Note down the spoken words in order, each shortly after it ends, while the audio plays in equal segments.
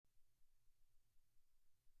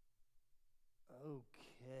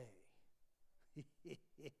Okay.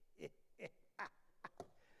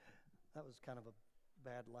 That was kind of a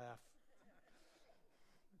bad laugh.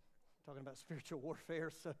 Talking about spiritual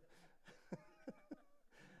warfare, so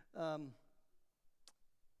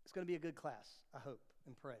it's going to be a good class, I hope,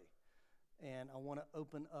 and pray. And I want to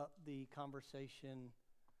open up the conversation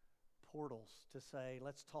portals to say,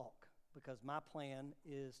 let's talk. Because my plan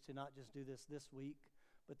is to not just do this week,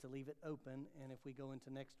 but to leave it open. And if we go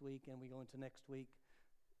into next week and we go into next week,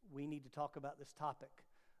 we need to talk about this topic.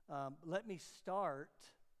 Let me start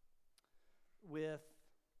with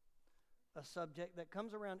a subject that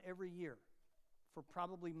comes around every year for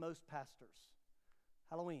probably most pastors.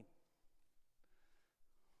 Halloween.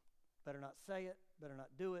 Better not say it, better not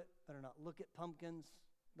do it, better not look at pumpkins,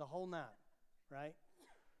 the whole nine, right?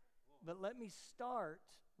 But let me start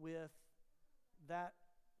with that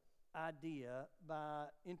idea by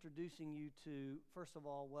introducing you to, first of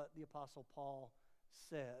all, what the Apostle Paul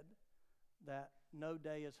said, that no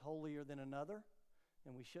day is holier than another,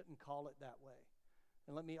 and we shouldn't call it that way.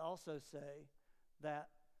 And let me also say that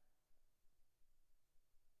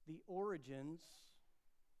the origins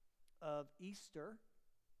of Easter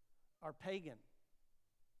are pagan.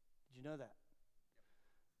 Did you know that?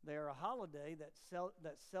 They are a holiday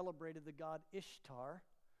that celebrated the god Ishtar,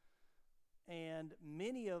 and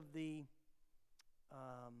many of the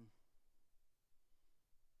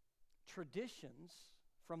traditions,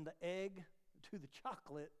 from the egg to the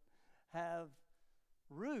chocolate, have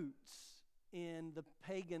roots in the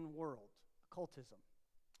pagan world, occultism.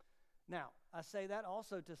 Now, I say that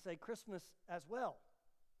also to say Christmas as well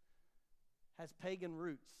has pagan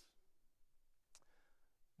roots.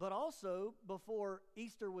 But also, before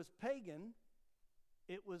Easter was pagan,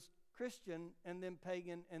 it was Christian, and then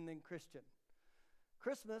pagan, and then Christian.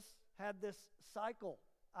 Christmas had this cycle.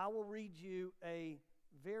 I will read you a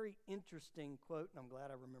very interesting quote, and I'm glad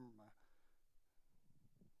I remember my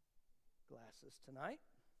glasses tonight.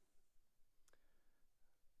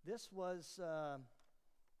 This was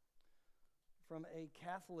from a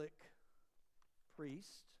Catholic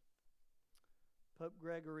priest, Pope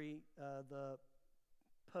Gregory the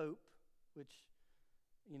Pope, which,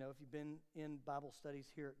 you know, if you've been in Bible studies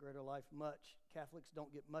here at Greater Life much, Catholics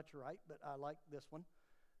don't get much right, but I like this one.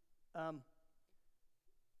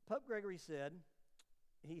 Pope Gregory said,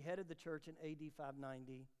 he headed the church in AD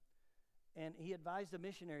 590, and he advised a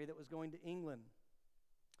missionary that was going to England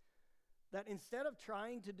that instead of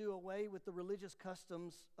trying to do away with the religious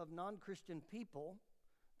customs of non-Christian people,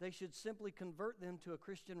 they should simply convert them to a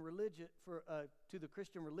Christian religion, to the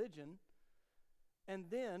Christian religion. And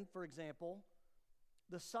then, for example,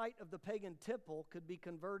 the site of the pagan temple could be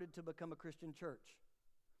converted to become a Christian church.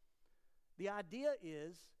 The idea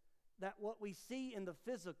is that what we see in the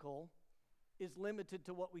physical is limited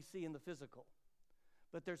to what we see in the physical,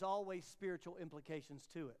 but there's always spiritual implications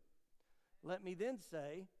to it. Let me then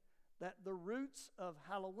say that the roots of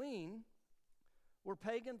Halloween were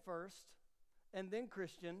pagan first, and then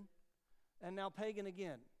Christian, and now pagan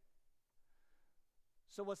again.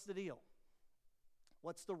 So what's the deal?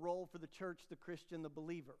 What's the role for the church, the Christian, the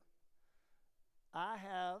believer? I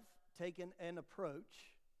have taken an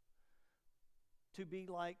approach to be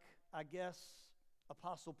like, I guess,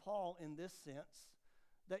 Apostle Paul in this sense,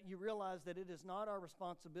 that you realize that it is not our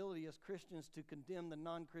responsibility as Christians to condemn the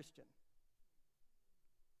non-Christian.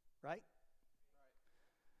 Right?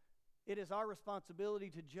 It is our responsibility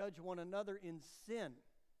to judge one another in sin.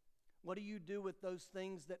 What do you do with those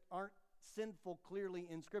things that aren't sinful clearly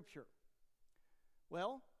in Scripture?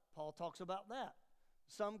 Well, Paul talks about that.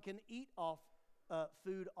 Some can eat off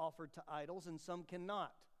food offered to idols, and some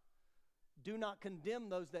cannot. Do not condemn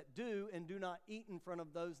those that do, and do not eat in front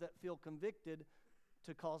of those that feel convicted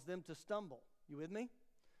to cause them to stumble. You with me?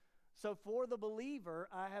 So for the believer,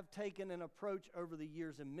 I have taken an approach over the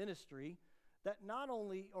years in ministry that not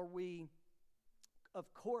only are we,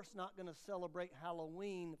 of course, not going to celebrate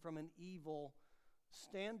Halloween from an evil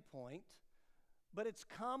standpoint, but it's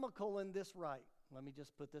comical in this right. Let me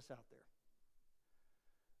just put this out there.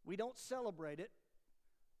 We don't celebrate it,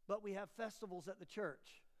 but we have festivals at the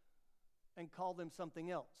church and call them something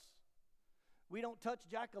else. We don't touch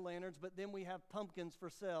jack-o'-lanterns, but then we have pumpkins for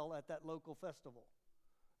sale at that local festival.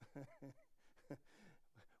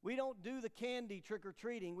 We don't do the candy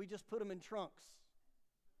trick-or-treating. We just put them in trunks.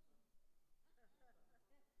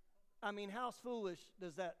 I mean, how foolish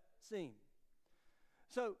does that seem?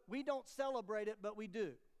 So we don't celebrate it, but we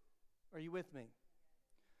do. Are you with me?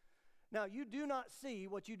 Now, what you do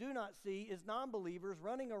not see is non-believers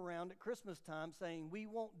running around at Christmas time saying, we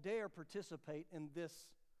won't dare participate in this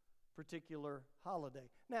particular holiday.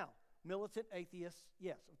 Now, militant atheists,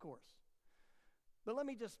 yes, of course. But let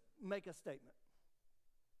me just make a statement.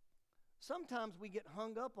 Sometimes we get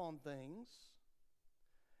hung up on things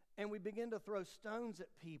and we begin to throw stones at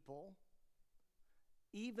people,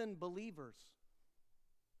 even believers.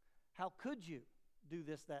 How could you do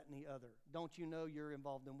this, that, and the other? Don't you know you're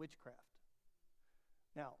involved in witchcraft?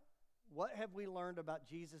 Now, what have we learned about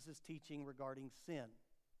Jesus' teaching regarding sin?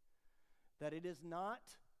 That it is not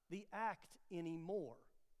the act anymore.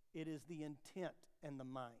 It is the intent and the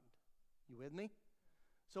mind. You with me?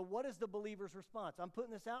 So what is the believer's response? I'm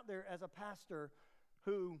putting this out there as a pastor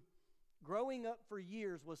who, growing up for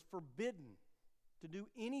years, was forbidden to do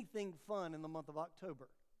anything fun in the month of October.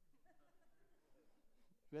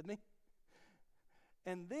 You with me?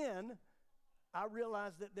 And then I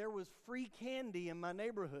realized that there was free candy in my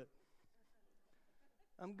neighborhood.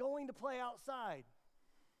 I'm going to play outside.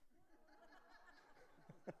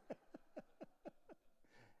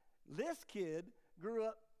 This kid grew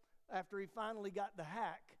up after he finally got the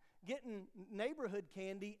hack, getting neighborhood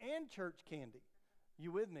candy and church candy.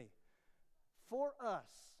 You with me? For us,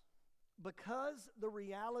 because the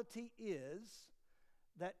reality is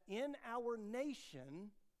that in our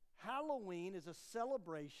nation, Halloween is a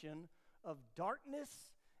celebration of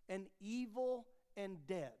darkness and evil and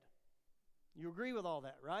dead. You agree with all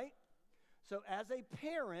that, right? So as a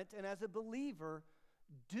parent and as a believer,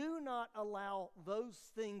 do not allow those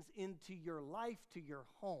things into your life, to your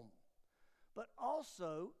home. But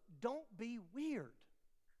also, don't be weird.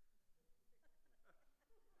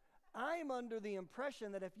 I am under the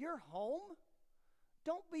impression that if you're home,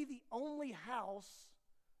 don't be the only house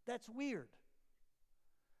that's weird.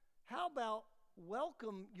 How about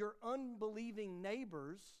welcome your unbelieving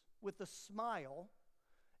neighbors with a smile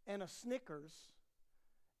and a Snickers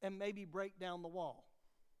and maybe break down the wall?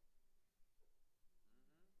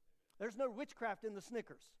 There's no witchcraft in the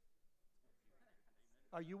Snickers.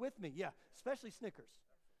 Are you with me? Yeah, especially Snickers.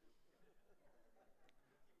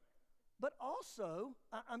 But also,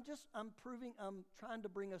 I'm trying to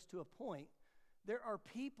bring us to a point. There are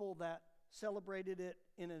people that celebrated it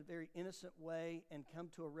in a very innocent way and come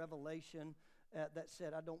to a revelation that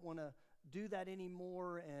said, I don't want to do that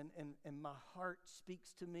anymore, and my heart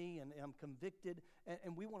speaks to me, and I'm convicted,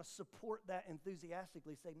 and we want to support that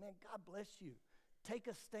enthusiastically, say, man, God bless you. Take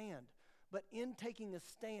a stand. But in taking a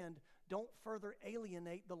stand, don't further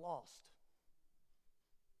alienate the lost.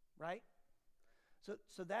 Right?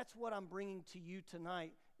 So that's what I'm bringing to you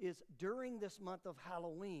tonight, is during this month of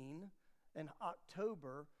Halloween and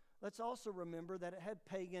October, let's also remember that it had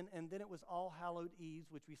pagan, and then it was All Hallowed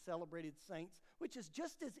Eves, which we celebrated saints, which is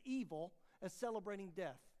just as evil as celebrating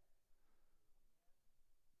death.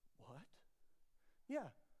 What? Yeah.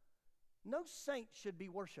 No saint should be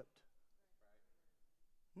worshiped.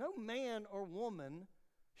 No man or woman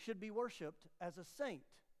should be worshiped as a saint.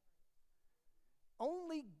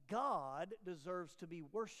 Only God deserves to be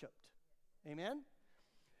worshiped. Amen?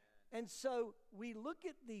 And so we look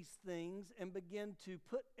at these things and begin to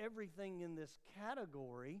put everything in this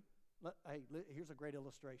category. Here's a great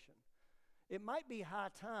illustration. It might be high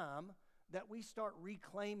time that we start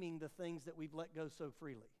reclaiming the things that we've let go so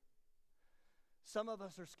freely. Some of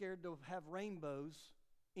us are scared to have rainbows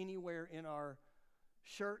anywhere in our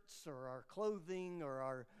shirts or our clothing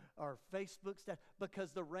or our Facebook stuff,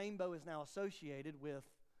 because the rainbow is now associated with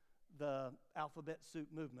the alphabet soup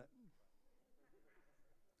movement.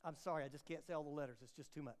 I'm sorry, I just can't say all the letters. It's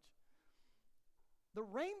just too much. The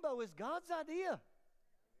rainbow is God's idea,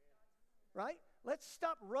 right? Let's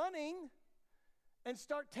stop running and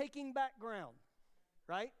start taking back ground,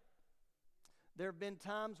 right? There have been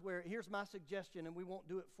times where, here's my suggestion, and we won't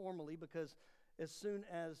do it formally, because as soon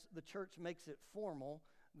as the church makes it formal,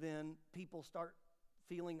 then people start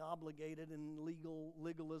feeling obligated and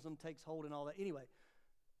legalism takes hold and all that. Anyway,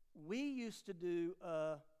 we used to do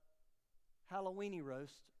a Halloweeny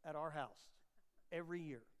roast at our house every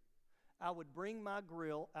year. I would bring my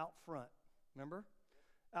grill out front, remember?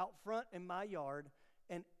 Out front in my yard,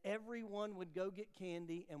 and everyone would go get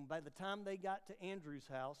candy, and by the time they got to Andrew's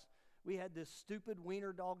house, we had this stupid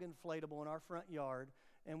wiener dog inflatable in our front yard,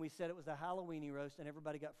 and we said it was a Halloweeny roast, and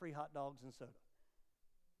everybody got free hot dogs and soda.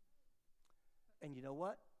 And you know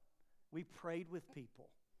what? We prayed with people.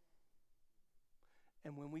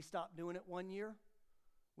 And when we stopped doing it one year,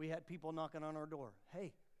 we had people knocking on our door.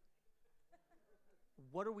 Hey,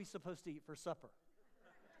 what are we supposed to eat for supper?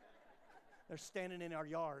 They're standing in our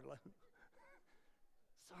yard.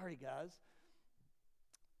 Sorry, guys.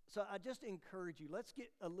 So I just encourage you, let's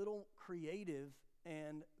get a little creative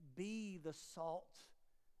and be the salt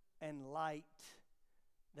and light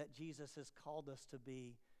that Jesus has called us to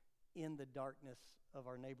be in the darkness of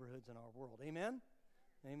our neighborhoods and our world. Amen?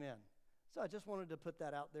 Amen. So I just wanted to put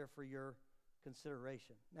that out there for your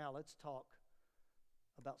consideration. Now let's talk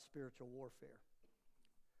about spiritual warfare.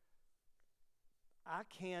 I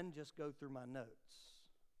can just go through my notes.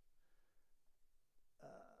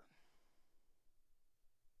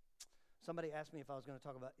 Somebody asked me if I was going to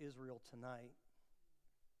talk about Israel tonight.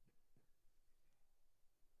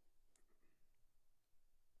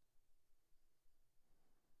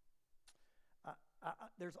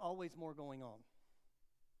 There's always more going on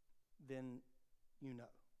than you know.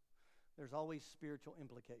 There's always spiritual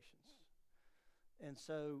implications. And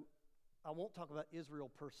so I won't talk about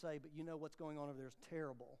Israel per se, but you know what's going on over there is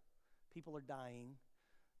terrible. People are dying.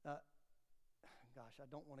 Gosh, I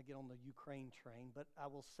don't want to get on the Ukraine train, but I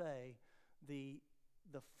will say the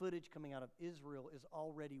footage coming out of Israel is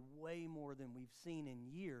already way more than we've seen in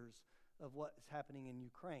years of what is happening in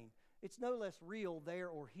Ukraine. It's no less real there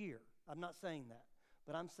or here. I'm not saying that.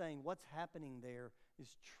 But I'm saying what's happening there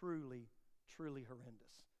is truly, truly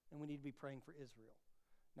horrendous. And we need to be praying for Israel.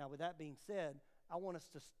 Now, with that being said, I want us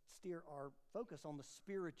to steer our focus on the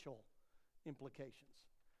spiritual implications.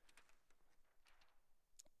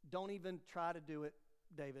 Don't even try to do it,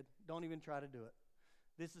 David. Don't even try to do it.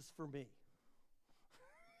 This is for me.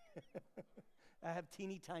 I have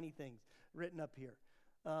teeny tiny things written up here.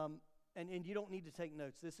 And you don't need to take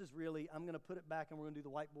notes. This is really, I'm going to put it back and we're going to do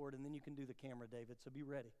the whiteboard and then you can do the camera, David, so be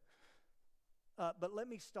ready. But let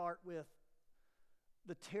me start with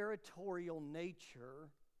the territorial nature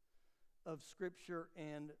of Scripture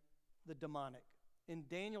and the demonic. In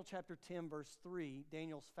Daniel chapter 10, verse 3,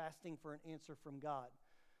 Daniel's fasting for an answer from God.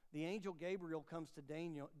 The angel Gabriel comes to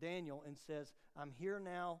Daniel and says, I'm here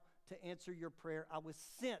now to answer your prayer. I was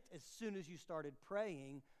sent as soon as you started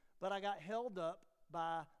praying, but I got held up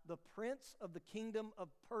by the prince of the kingdom of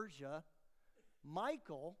Persia.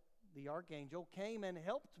 Michael, the archangel, came and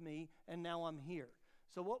helped me, and now I'm here.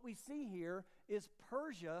 So what we see here is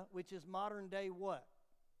Persia, which is modern day what?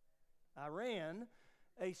 Iran,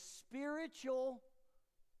 a spiritual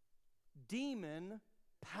demon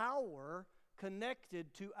power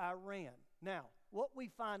connected to Iran. Now, what we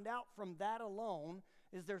find out from that alone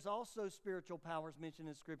is there's also spiritual powers mentioned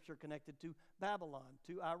in Scripture connected to Babylon,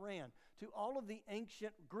 to Iran, to all of the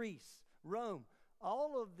ancient Greece, Rome.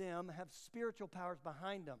 All of them have spiritual powers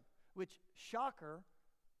behind them, which, shocker,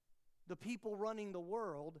 the people running the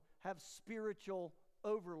world have spiritual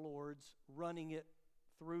overlords running it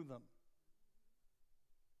through them.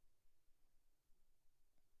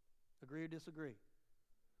 Agree or disagree?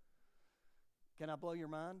 Can I blow your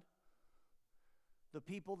mind? The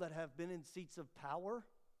people that have been in seats of power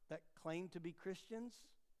that claim to be Christians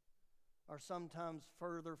are sometimes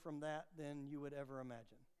further from that than you would ever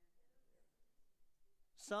imagine.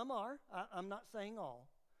 Some are, I'm not saying all,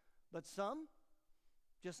 but some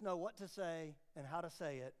just know what to say and how to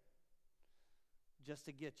say it just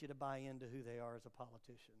to get you to buy into who they are as a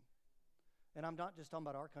politician. And I'm not just talking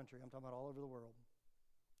about our country, I'm talking about all over the world.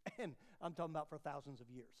 And I'm talking about for thousands of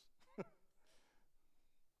years.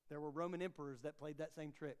 There were Roman emperors that played that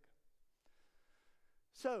same trick.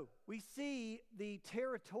 So we see the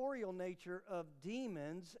territorial nature of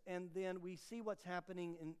demons, and then we see what's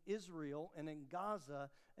happening in Israel and in Gaza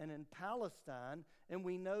and in Palestine, and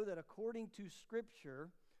we know that according to Scripture,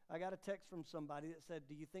 I got a text from somebody that said,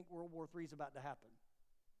 do you think World War III is about to happen?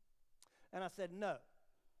 And I said, no,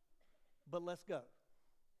 but let's go.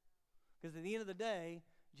 Because at the end of the day,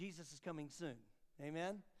 Jesus is coming soon.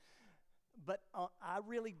 Amen? But I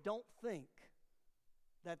really don't think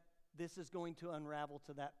that this is going to unravel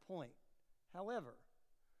to that point. However,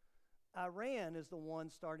 Iran is the one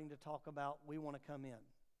starting to talk about, we want to come in.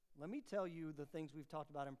 Let me tell you the things we've talked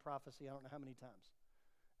about in prophecy, I don't know how many times.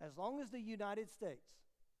 As long as the United States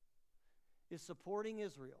is supporting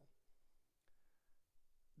Israel,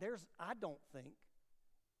 I don't think,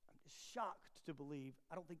 I'm just shocked to believe,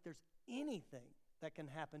 I don't think there's anything that can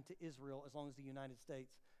happen to Israel as long as the United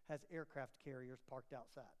States has aircraft carriers parked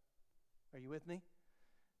outside. Are you with me?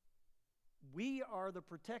 We are the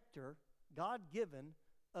protector, God-given,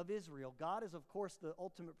 of Israel. God is, of course, the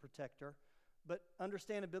ultimate protector, but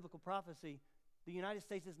understand in biblical prophecy, the United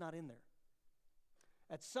States is not in there.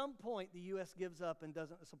 At some point, the U.S. gives up and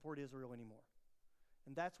doesn't support Israel anymore.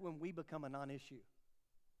 And that's when we become a non-issue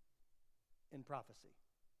in prophecy.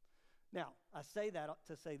 Now, I say that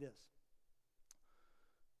to say this.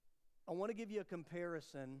 I want to give you a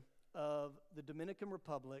comparison of the Dominican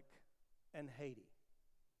Republic and Haiti.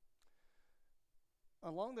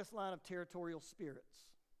 Along this line of territorial spirits,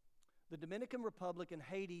 the Dominican Republic and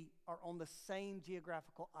Haiti are on the same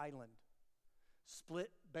geographical island, split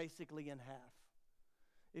basically in half.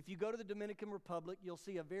 If you go to the Dominican Republic, you'll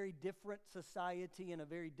see a very different society and a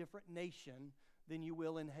very different nation than you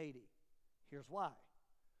will in Haiti. Here's why.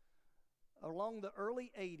 Along the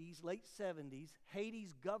early 80s, late 70s,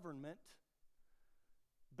 Haiti's government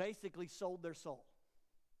basically sold their soul.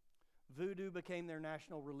 Voodoo became their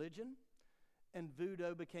national religion, and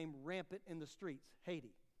voodoo became rampant in the streets,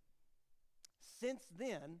 Haiti. Since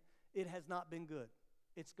then, it has not been good.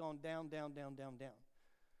 It's gone down, down, down, down, down.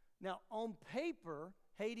 Now, on paper,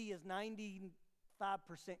 Haiti is 95%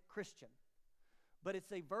 Christian, but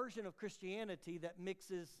it's a version of Christianity that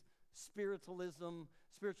mixes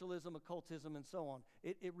spiritualism, occultism, and so on.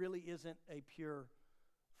 It really isn't a pure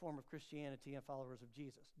form of Christianity and followers of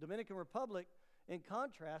Jesus. Dominican Republic, in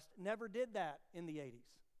contrast, never did that in the 80s.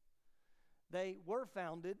 They were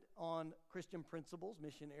founded on Christian principles,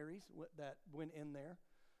 missionaries that went in there,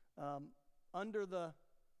 under the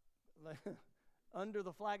under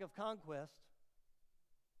the flag of conquest.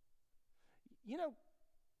 You know,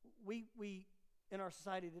 we in our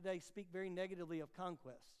society today speak very negatively of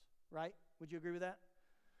conquest, right? Would you agree with that?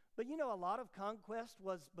 But you know, a lot of conquest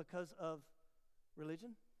was because of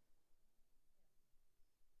religion.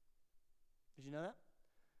 Did you know that?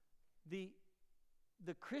 The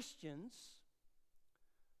Christians,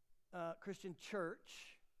 Christian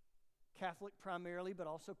church, Catholic primarily, but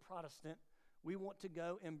also Protestant, we want to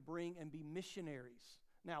go and bring and be missionaries.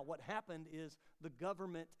 Now, what happened is the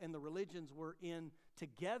government and the religions were in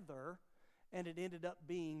together, and it ended up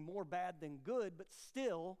being more bad than good, but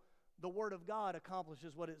still, the Word of God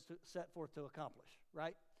accomplishes what it's set forth to accomplish,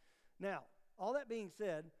 right? Now, all that being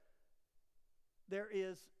said, there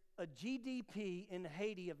is a GDP in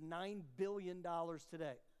Haiti of $9 billion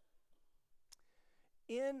today.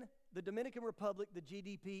 In the Dominican Republic, the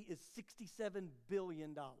GDP is $67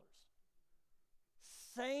 billion.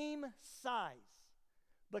 Same size,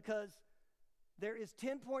 because there is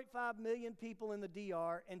 10.5 million people in the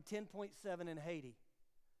DR and 10.7 in Haiti.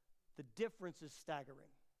 The difference is staggering.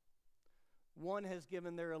 One has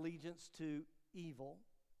given their allegiance to evil,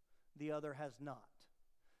 the other has not.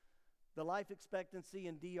 The life expectancy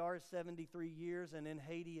in DR is 73 years, and in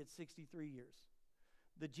Haiti it's 63 years.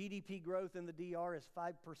 The GDP growth in the DR is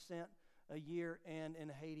 5% a year, and in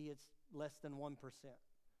Haiti it's less than 1%.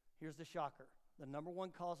 Here's the shocker. The number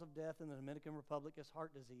one cause of death in the Dominican Republic is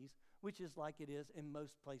heart disease, which is like it is in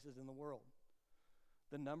most places in the world.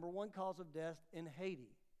 The number one cause of death in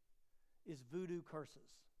Haiti is voodoo curses.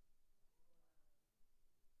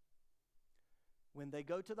 When they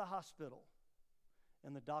go to the hospital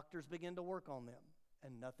and the doctors begin to work on them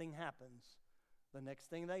and nothing happens, the next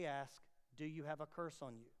thing they ask, do you have a curse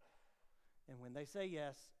on you? And when they say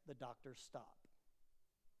yes, the doctors stop.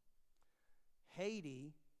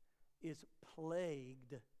 Haiti is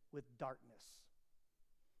plagued with darkness.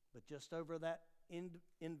 But just over that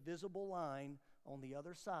invisible line on the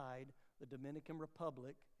other side, the Dominican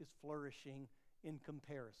Republic is flourishing in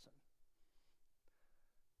comparison.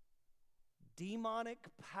 Demonic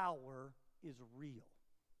power is real.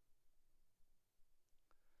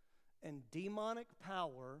 And demonic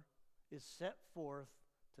power is set forth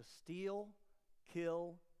to steal,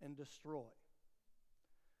 kill, and destroy.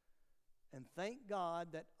 And thank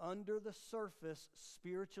God that under the surface,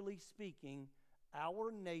 spiritually speaking,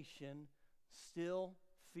 our nation still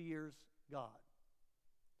fears God.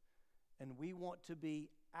 And we want to be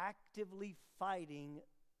actively fighting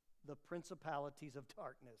the principalities of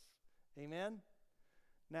darkness. Amen?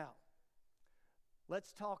 Now,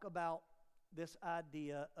 let's talk about this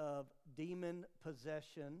idea of demon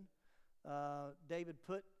possession. David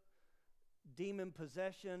put demon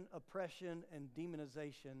possession, oppression, and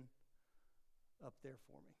demonization up there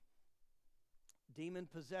for me. Demon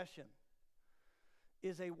possession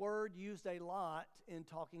is a word used a lot in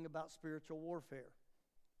talking about spiritual warfare.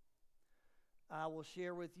 I will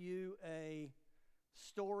share with you a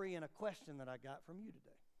story and a question that I got from you today.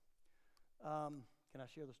 Can I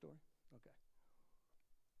share the story? Okay.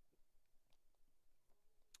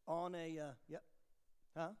 On a, yep.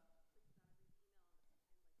 Huh?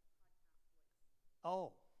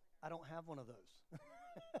 Oh, I don't have one of those.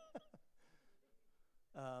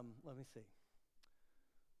 Let me see.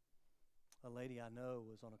 A lady I know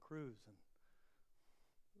was on a cruise and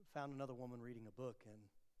found another woman reading a book, and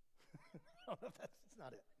I don't know if that's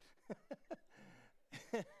not it.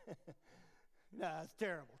 No, it's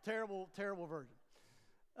terrible version.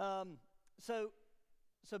 So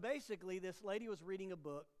basically, this lady was reading a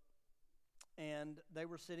book, and they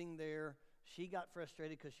were sitting there. She got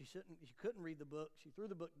frustrated because she couldn't read the book. She threw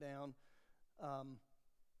the book down.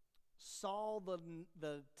 Saw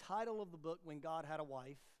the title of the book, When God Had a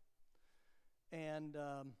Wife, and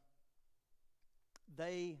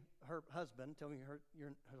her husband, tell me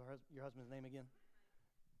your husband's name again.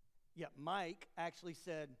 Yeah, Mike actually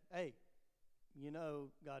said, hey,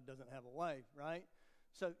 God doesn't have a wife, right?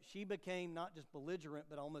 So she became not just belligerent,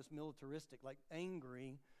 but almost militaristic, like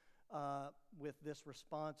angry with this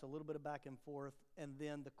response, a little bit of back and forth. And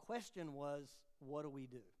then the question was, what do we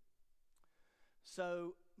do?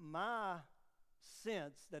 So my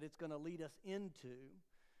sense that it's going to lead us into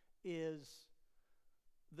is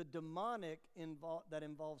the demonic that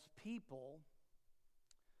involves people.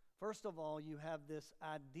 First of all, you have this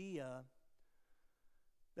idea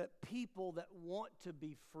that people that want to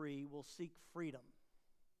be free will seek freedom.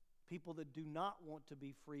 People that do not want to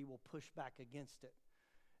be free will push back against it.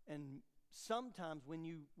 And sometimes when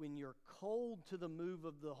you're cold to the move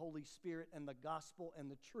of the Holy Spirit and the gospel and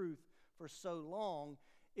the truth for so long,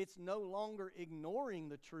 it's no longer ignoring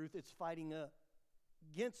the truth, it's fighting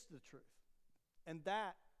against the truth. And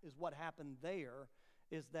that is what happened there,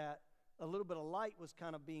 is that a little bit of light was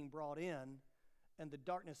kind of being brought in, and the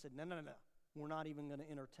darkness said, no, we're not even going to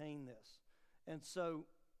entertain this. And so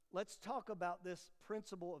let's talk about this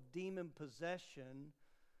principle of demon possession,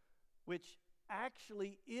 which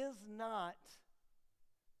actually is not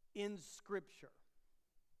in Scripture.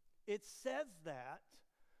 It says that,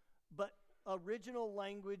 but original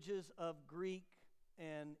languages of Greek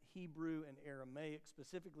and Hebrew and Aramaic,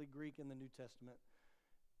 specifically Greek in the New Testament,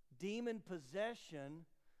 demon possession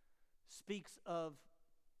speaks of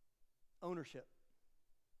ownership.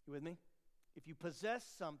 You with me? If you possess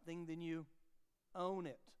something, then you own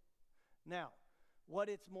it. Now, what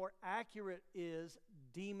it's more accurate is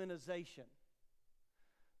demonization.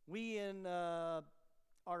 We in our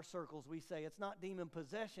circles, we say it's not demon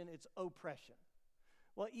possession, it's oppression.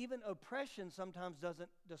 Well, even oppression sometimes doesn't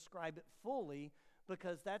describe it fully,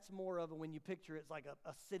 because that's more of when you picture it's like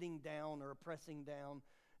a sitting down or a pressing down.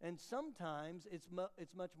 And sometimes it's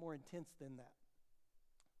much more intense than that.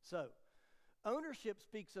 So, ownership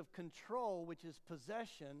speaks of control, which is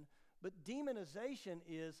possession, but demonization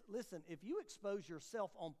is, listen, if you expose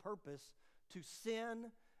yourself on purpose to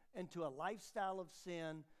sin and to a lifestyle of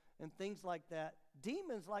sin and things like that,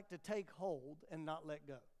 demons like to take hold and not let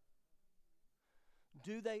go.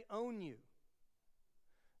 Do they own you?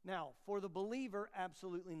 Now, for the believer,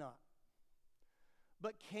 absolutely not.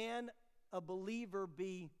 But can a believer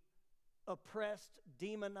be oppressed,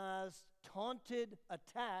 demonized, taunted,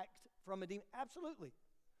 attacked from a demon? Absolutely.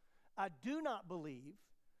 I do not believe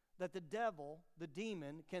that the devil, the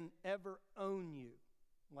demon, can ever own you.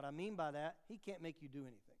 What I mean by that, he can't make you do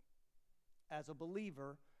anything. As a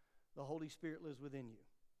believer, the Holy Spirit lives within you.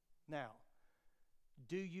 Now,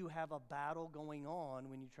 do you have a battle going on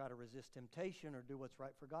when you try to resist temptation or do what's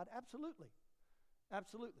right for God? Absolutely.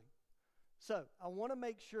 Absolutely. So, I want to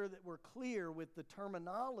make sure that we're clear with the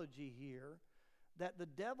terminology here, that the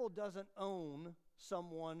devil doesn't own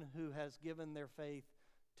someone who has given their faith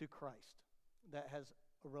to Christ, that has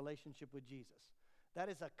a relationship with Jesus. That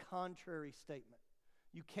is a contrary statement.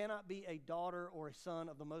 You cannot be a daughter or a son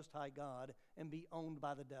of the Most High God and be owned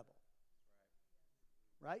by the devil.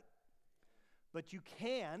 Right? But you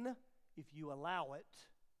can, if you allow it,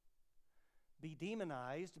 be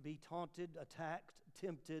demonized, be taunted, attacked,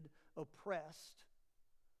 tempted, oppressed,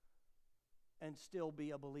 and still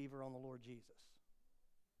be a believer on the Lord Jesus.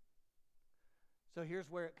 So here's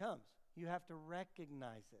where it comes. You have to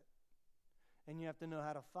recognize it, and you have to know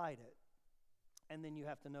how to fight it, and then you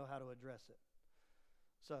have to know how to address it.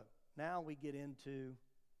 So now we get into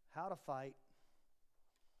how to fight.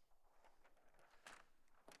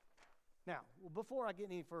 Now, before I get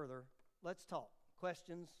any further, let's talk.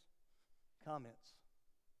 Questions, comments.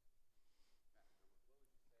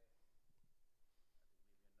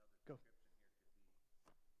 Go.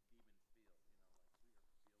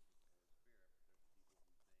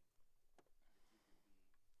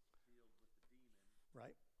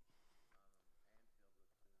 Right.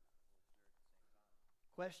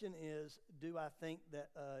 Question is, do I think that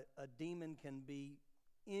a demon can be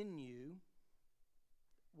in you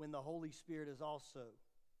when the Holy Spirit is also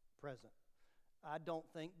present? I don't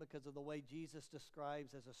think, because of the way Jesus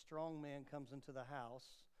describes as a strong man comes into the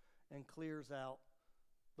house and clears out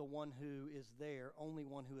the one who is there, only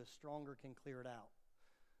one who is stronger can clear it out.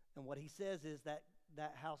 And what he says is that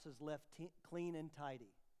that house is left clean and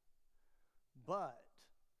tidy. But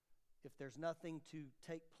if there's nothing to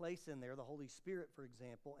take place in there, the Holy Spirit, for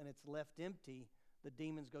example, and it's left empty, the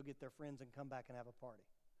demons go get their friends and come back and have a party.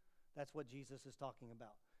 That's what Jesus is talking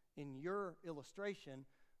about. In your illustration,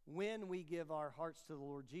 when we give our hearts to the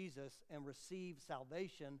Lord Jesus and receive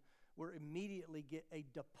salvation, we're immediately get a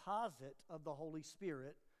deposit of the Holy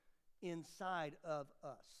Spirit inside of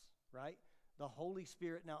us, right? The Holy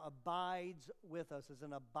Spirit now abides with us as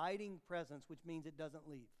an abiding presence, which means it doesn't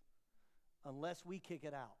leave unless we kick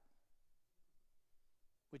it out,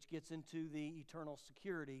 which gets into the eternal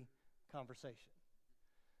security conversation.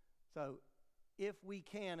 So if we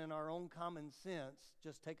can, in our own common sense,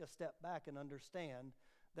 just take a step back and understand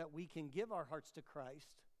that we can give our hearts to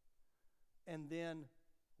Christ and then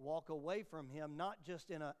walk away from Him, not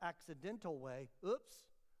just in an accidental way. Oops,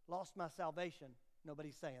 lost my salvation.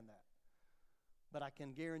 Nobody's saying that. But I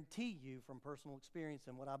can guarantee you from personal experience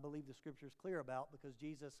and what I believe the Scripture is clear about, because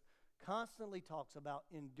Jesus constantly talks about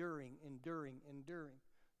enduring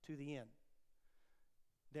to the end.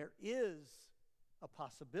 There is a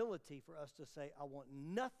possibility for us to say, I want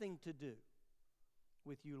nothing to do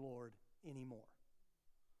with you, Lord, anymore.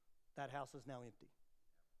 That house is now empty.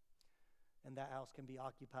 And that house can be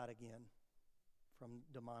occupied again from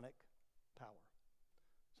demonic power.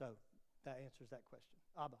 So that answers that question.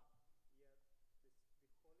 Abba.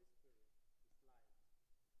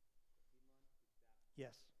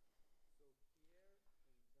 Yes.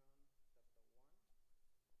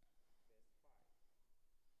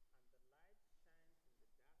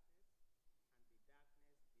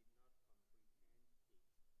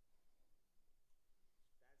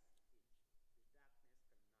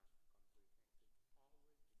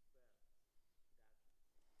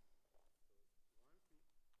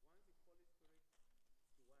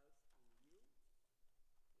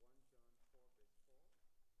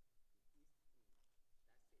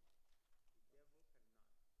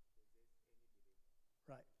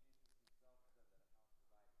 Right.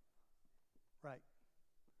 Right.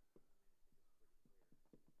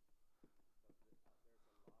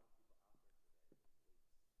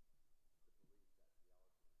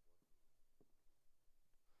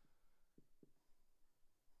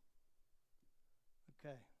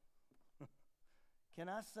 Okay. Can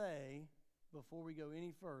I say, before we go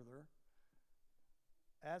any further,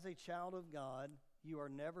 as a child of God, you are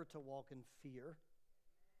never to walk in fear.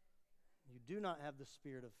 You do not have the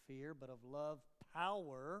spirit of fear, but of love,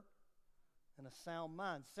 power, and a sound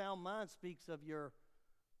mind. Sound mind speaks of your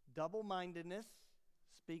double-mindedness,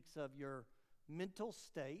 speaks of your mental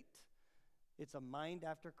state. It's a mind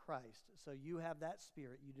after Christ. So you have that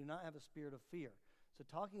spirit. You do not have a spirit of fear. So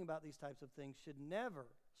talking about these types of things should never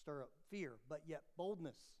stir up fear, but yet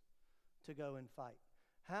boldness to go and fight.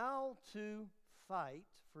 How to fight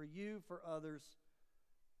for you, for others,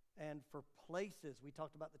 and for places. We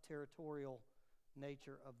talked about the territorial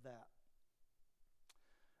nature of that.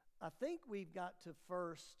 I think we've got to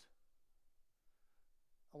first,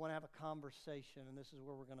 I want to have a conversation, and this is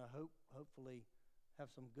where we're going to hopefully have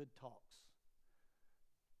some good talks.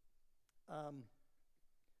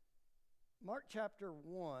 Mark chapter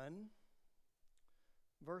 1,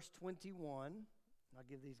 verse 21. I'll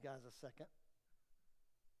give these guys a second.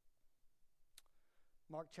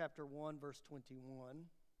 Mark chapter 1, verse 21.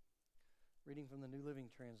 Reading from the New Living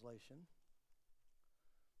Translation.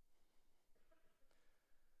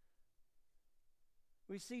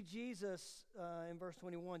 We see Jesus in verse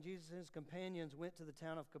 21. Jesus and his companions went to the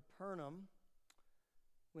town of Capernaum.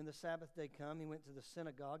 When the Sabbath day come, he went to the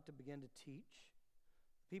synagogue to begin to teach.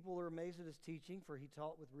 People were amazed at his teaching, for he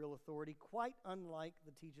taught with real authority, quite unlike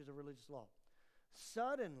the teachers of religious law.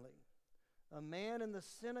 Suddenly, a man in the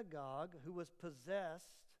synagogue who was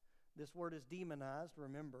possessed, this word is demonized,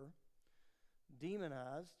 remember,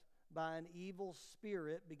 demonized by an evil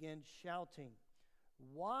spirit, began shouting,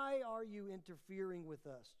 "Why are you interfering with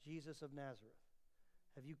us, Jesus of Nazareth?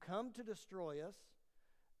 Have you come to destroy us?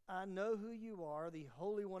 I know who you are, the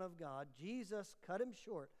Holy One of God." Jesus cut him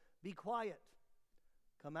short. "Be quiet.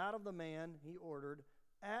 Come out of the man," he ordered.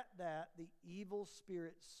 At that, the evil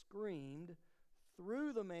spirit screamed,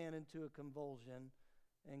 threw the man into a convulsion,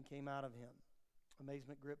 and came out of him.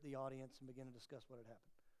 Amazement gripped the audience and began to discuss what had happened.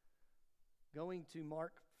 Going to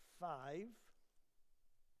Mark 5.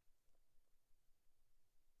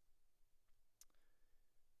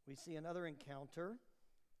 We see another encounter,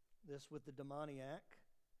 this with the demoniac.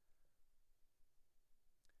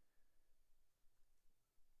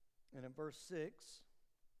 And in verse 6,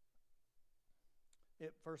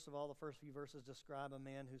 first of all, the first few verses describe a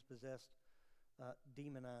man who's possessed,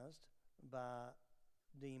 demonized by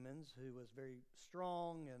demons, who was very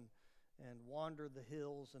strong and wandered the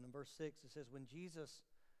hills. And in verse 6, it says, when Jesus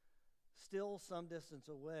was still some distance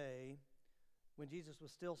away,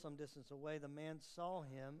 the man saw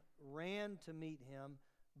him, ran to meet him,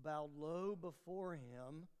 bowed low before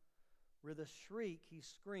him. With a shriek, he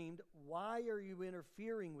screamed, "Why are you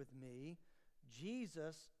interfering with me,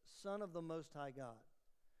 Jesus, Son of the Most High God?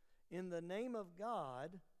 In the name of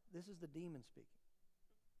God," this is the demon speaking,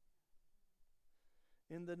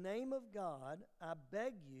 In the name of God, I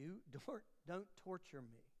beg you, don't torture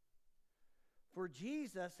me. For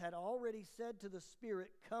Jesus had already said to the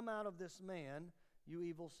spirit, come out of this man, you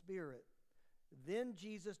evil spirit. Then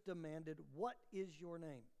Jesus demanded, what is your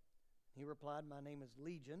name? He replied, my name is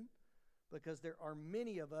Legion, because there are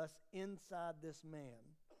many of us inside this man.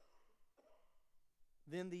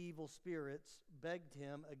 Then the evil spirits begged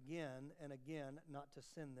him again and again not to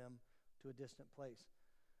send them to a distant place.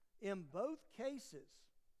 In both cases,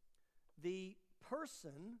 the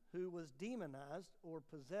person who was demonized or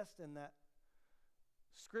possessed in that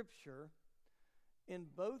scripture, in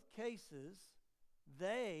both cases,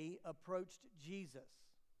 they approached Jesus.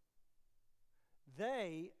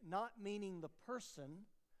 They, not meaning the person,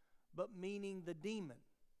 but meaning the demon.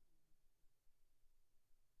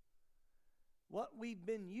 What we've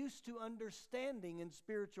been used to understanding in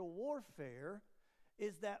spiritual warfare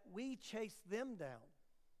is that we chase them down.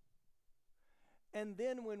 And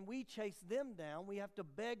then when we chase them down, we have to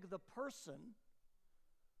beg the person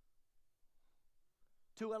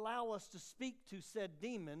to allow us to speak to said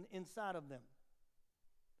demon inside of them.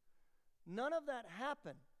 None of that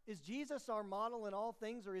happened. Is Jesus our model in all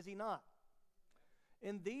things, or is he not?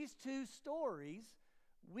 In these two stories,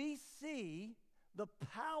 we see the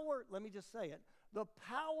power, let me just say it, the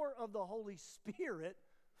power of the Holy Spirit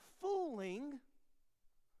fooling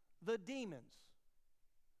the demons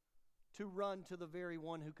to run to the very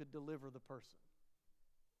one who could deliver the person.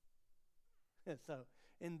 And so,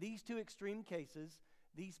 in these two extreme cases,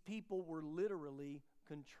 these people were literally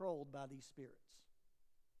controlled by these spirits.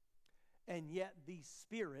 And yet these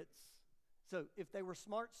spirits, so if they were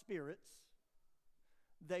smart spirits,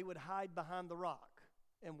 they would hide behind the rock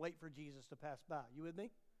and wait for Jesus to pass by. You with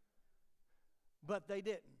me? But they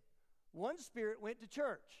didn't. One spirit went to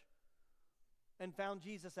church and found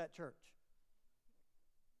Jesus at church.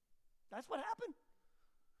 That's what happened.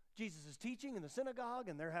 Jesus is teaching in the synagogue,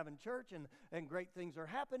 and they're having church, and great things are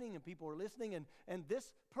happening, and people are listening. And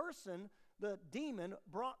this person, the demon,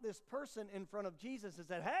 brought this person in front of Jesus and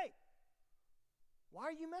said, hey, why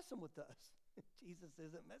are you messing with us? Jesus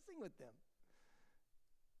isn't messing with them.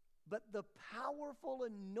 But the powerful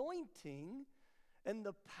anointing and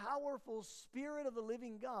the powerful Spirit of the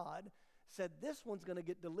living God said, this one's going to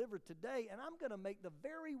get delivered today, and I'm going to make the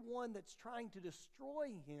very one that's trying to destroy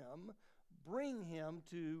him bring him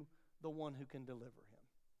to the one who can deliver him.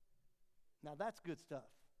 Now that's good stuff.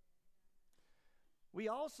 We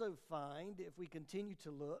also find, if we continue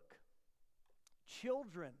to look,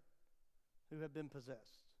 children who have been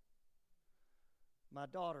possessed. My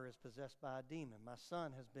daughter is possessed by a demon. My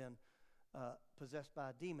son has been possessed by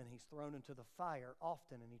a demon. He's thrown into the fire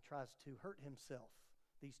often, and he tries to hurt himself.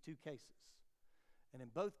 These two cases. And in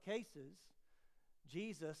both cases,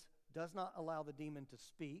 Jesus does not allow the demon to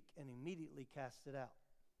speak and immediately casts it out.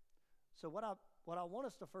 So what I want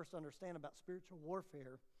us to first understand about spiritual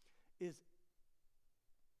warfare is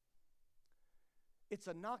it's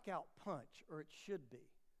a knockout punch, or it should be.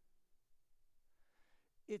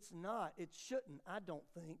 It's not, it shouldn't, I don't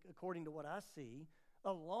think, according to what I see,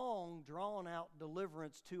 a long, drawn-out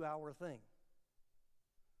deliverance 2-hour thing.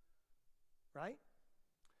 Right?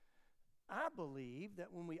 I believe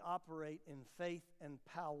that when we operate in faith and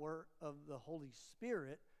power of the Holy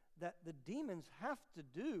Spirit, that the demons have to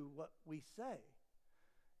do what we say.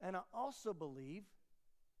 And I also believe,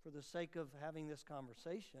 for the sake of having this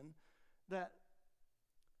conversation, that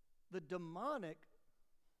the demonic,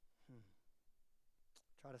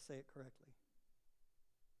 try to say it correctly.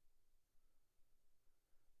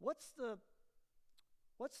 What's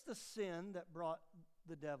the sin that brought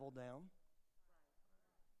the devil down?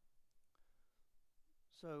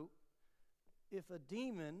 So, if a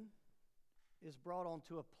demon is brought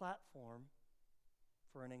onto a platform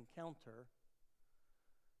for an encounter,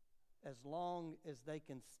 as long as they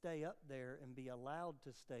can stay up there and be allowed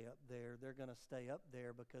to stay up there, they're going to stay up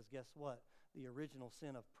there, because guess what? The original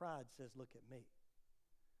sin of pride says, look at me.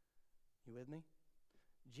 You with me?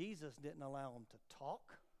 Jesus didn't allow them to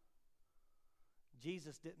talk.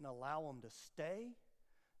 Jesus didn't allow them to stay.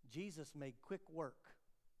 Jesus made quick work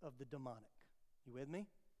of the demonic. You with me?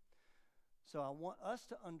 So I want us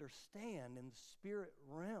to understand, in the spirit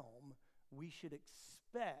realm, we should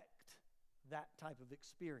expect that type of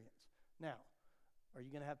experience. Now, are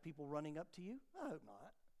you going to have people running up to you? I hope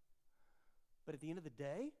not. But at the end of the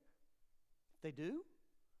day, if they do,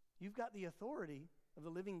 you've got the authority of the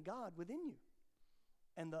living God within you,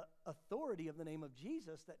 and the authority of the name of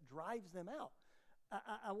Jesus that drives them out.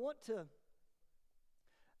 I want to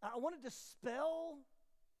dispel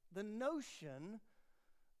the notion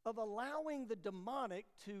of allowing the demonic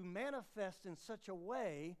to manifest in such a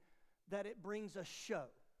way that it brings a show.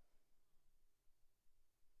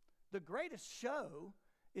 The greatest show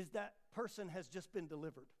is that person has just been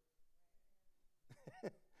delivered.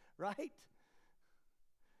 Right?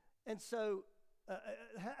 And so,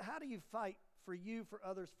 how do you fight for you, for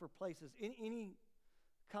others, for places? Any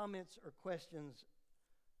comments or questions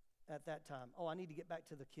at that time? Oh, I need to get back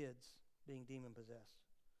to the kids being demon-possessed.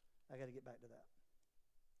 I got to get back to that.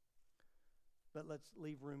 But let's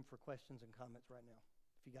leave room for questions and comments right now,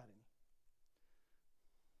 if you got any.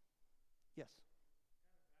 Yes?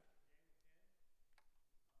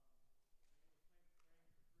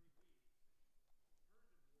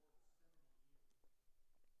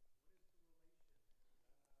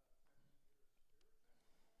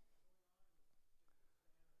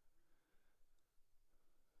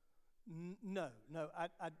 No,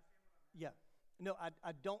 yeah. No,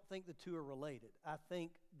 I don't think the two are related. I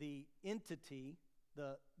think the entity,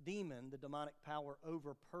 the demon, the demonic power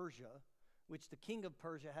over Persia, which the king of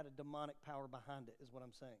Persia had a demonic power behind it, is what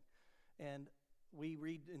I'm saying. And we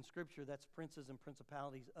read in Scripture that's princes and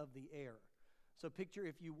principalities of the air. So picture,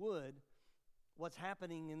 if you would, what's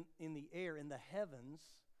happening in the air, in the heavens.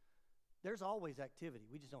 There's always activity.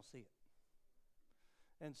 We just don't see it.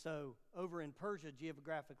 And so over in Persia,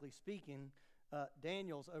 geographically speaking,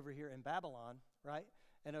 Daniel's over here in Babylon, right?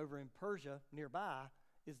 And over in Persia, nearby,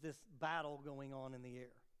 is this battle going on in the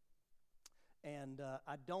air. And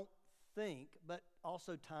I don't think, but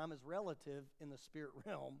also time is relative in the spirit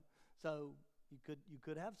realm, so you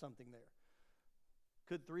could have something there.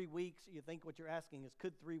 Could 3 weeks, you think what you're asking is,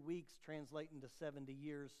 could 3 weeks translate into 70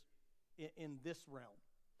 years in this realm?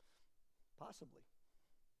 Possibly.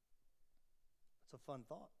 It's a fun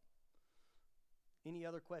thought. Any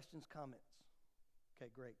other questions, comments? Okay,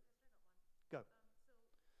 great. Go.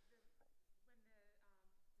 When the disciples were sent out to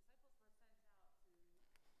cast out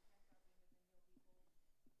demons and heal people, when two came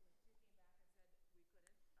back and said we couldn't,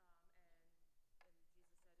 and Jesus said it was because this kind comes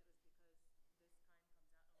out only by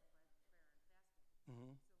prayer and fasting.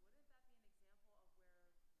 Mm-hmm. So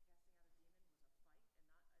wouldn't that be an example of where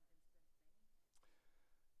casting out a demon was a fight and not an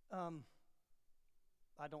instant thing?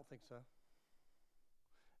 I don't think so.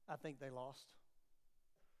 I think they lost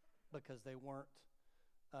because they weren't.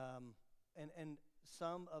 And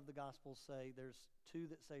some of the Gospels say there's two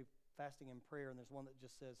that say fasting and prayer, and there's one that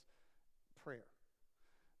just says prayer.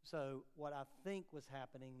 So what I think was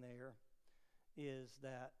happening there is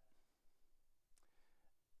that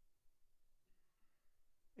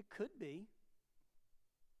it could be,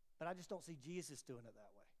 but I just don't see Jesus doing it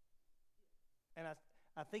that way. And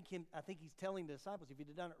I think he's telling the disciples, if you'd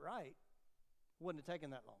have done it right, it wouldn't have taken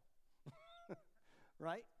that long.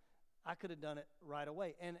 Right? I could have done it right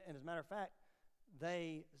away. And as a matter of fact,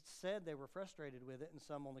 they said they were frustrated with it, and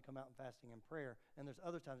some only come out in fasting and prayer. And there's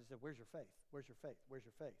other times they said, where's your faith? Where's your faith? Where's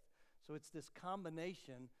your faith? So it's this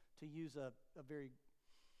combination, to use a very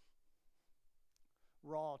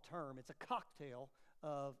raw term, it's a cocktail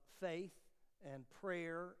of faith and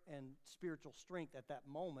prayer and spiritual strength at that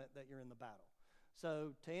moment that you're in the battle.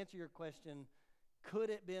 So to answer your question, could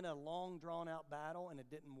it have been a long, drawn-out battle and it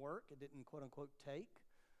didn't work? It didn't, quote-unquote, take?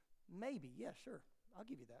 Maybe. Yeah, sure. I'll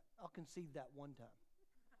give you that. I'll concede that one time.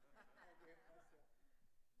 I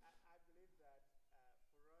believe that for us to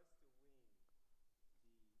win the warfare with the enemy,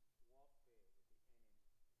 because Christ had given us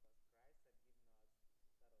that authority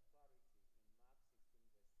in Mark 16, verse 17.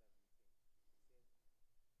 He says,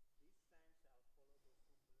 "These signs shall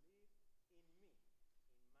follow those who believe in me. In my name they will cast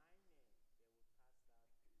out demons."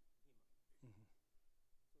 Mm-hmm.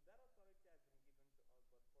 So that authority has been given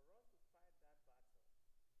to us, but for us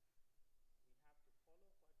to fight that battle,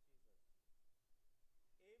 we have to follow what Jesus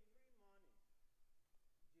did. Every morning,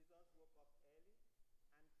 Jesus woke up early and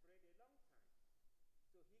prayed a long time so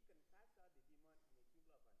he can cast out the demon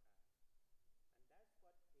in a twinkle of an eye. And that's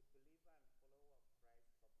what a believer and follower of Christ is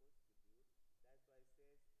supposed to do. That's why it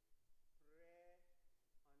says, pray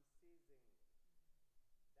unceasingly.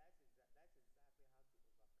 That's exactly how to overcome the enemy.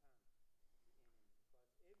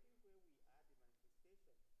 Because everywhere we are, the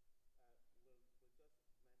manifestation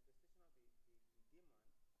manifestation of the demon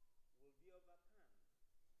will be overcome if we are empowered,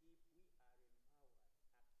 activating the one that is in us,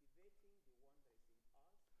 because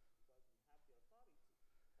we have the authority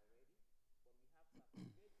already, but we have to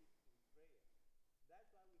activate it in prayer.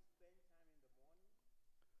 That's why we spend time in the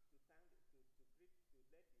morning to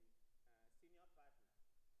let the senior partner,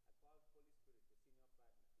 I call Holy Spirit the senior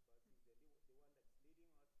partner, because he's the one that's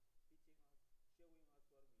leading us, teaching us, showing us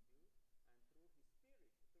what we do, and through his spirit,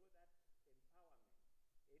 through that empowerment,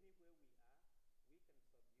 anywhere we are, we can subdue it,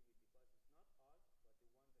 because it's not us, but the one that is in us, because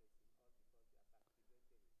we have activated it.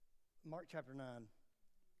 Mark chapter 9,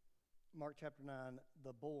 Mark chapter 9,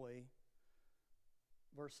 the boy,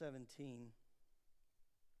 verse 17.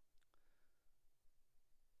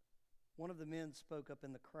 One of the men spoke up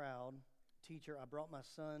in the crowd, "Teacher, I brought my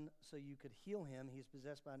son so you could heal him. He's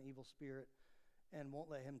possessed by an evil spirit and won't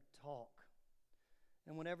let him talk.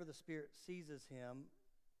 And whenever the spirit seizes him,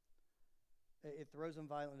 it throws him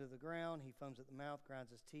violently to the ground. He foams at the mouth,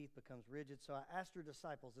 grinds his teeth, becomes rigid. So I asked your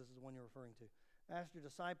disciples," this is the one you're referring to, "asked your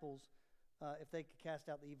disciples if they could cast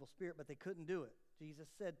out the evil spirit, but they couldn't do it. Jesus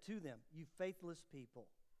said to them, 'You faithless people,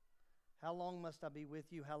 how long must I be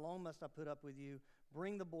with you? How long must I put up with you?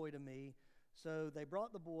 Bring the boy to me.' So they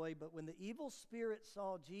brought the boy, but when the evil spirit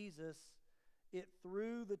saw Jesus, it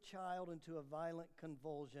threw the child into a violent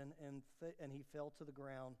convulsion, and he fell to the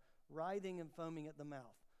ground, writhing and foaming at the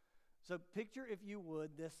mouth." So picture, if you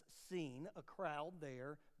would, this scene, a crowd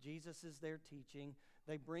there. Jesus is there teaching.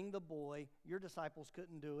 They bring the boy. Your disciples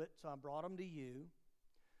couldn't do it, so I brought him to you.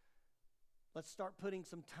 Let's start putting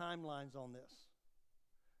some timelines on this.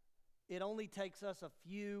 It only takes us a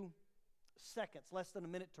few seconds, less than a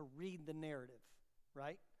minute, to read the narrative,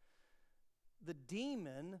 right? The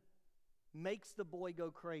demon makes the boy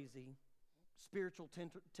go crazy, spiritual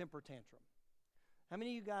temper tantrum. How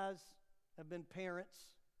many of you guys have been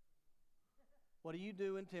parents? What do you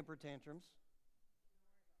do in temper tantrums?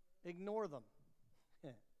 Ignore them.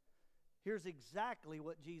 Here's exactly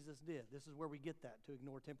what Jesus did. This is where we get that, to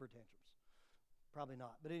ignore temper tantrums. Probably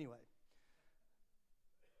not, but anyway.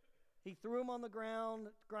 He threw him on the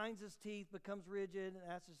ground, grinds his teeth, becomes rigid, and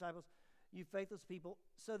asked the disciples, "You faithless people."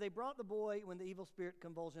 So they brought the boy when the evil spirit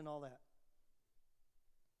convulsion, all that.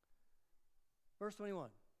 Verse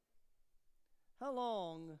 21. "How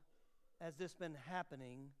long has this been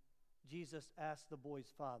happening?" Jesus asked the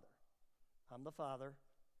boy's father. I'm the father.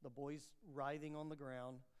 The boy's writhing on the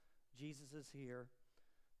ground. Jesus is here.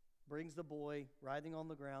 Brings the boy writhing on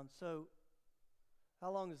the ground. So,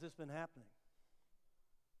 how long has this been happening?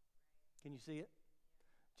 Can you see it?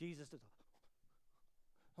 Jesus does,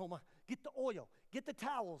 "Oh my, get the oil, get the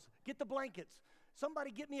towels, get the blankets. Somebody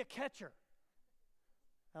get me a catcher."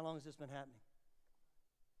 How long has this been happening?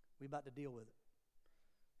 We're about to deal with it.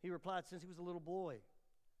 He replied, "Since he was a little boy."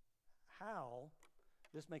 How,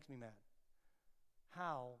 this makes me mad,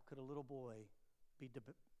 how could a little boy be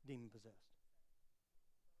demon-possessed?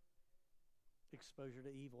 Exposure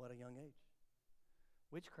to evil at a young age.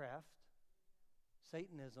 Witchcraft,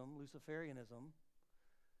 Satanism, Luciferianism,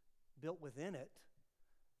 built within it,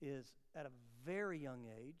 is at a very young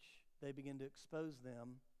age, they begin to expose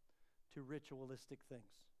them to ritualistic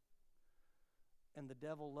things. And the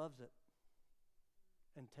devil loves it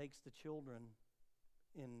and takes the children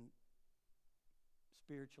in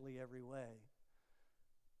spiritually every way.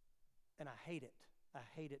 And I hate it. I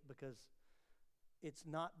hate it because it's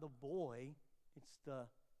not the boy, it's the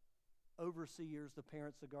overseers, the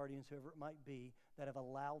parents, the guardians, whoever it might be, that have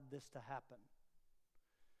allowed this to happen.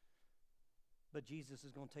 But Jesus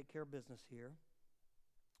is going to take care of business here.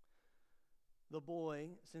 The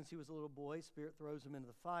boy, since he was a little boy, spirit throws him into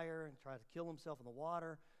the fire and tries to kill himself in the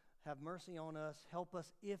water. "Have mercy on us. Help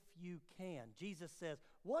us if you can." Jesus says,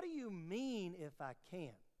 "What do you mean if I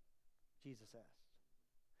can?" Jesus asked.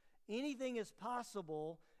 Anything is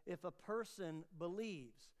possible if a person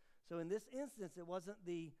believes. So in this instance, it wasn't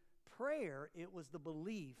the prayer, it was the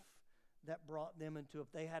belief that brought them into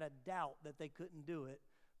it. They had a doubt that they couldn't do it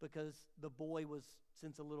because the boy was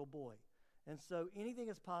since a little boy. And so anything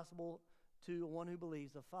is possible to one who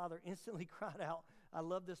believes. The father instantly cried out, "I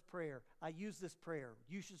love this prayer. I use this prayer.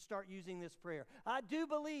 You should start using this prayer. I do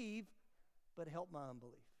believe, but help my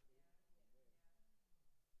unbelief."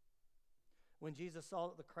 When Jesus saw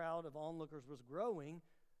that the crowd of onlookers was growing,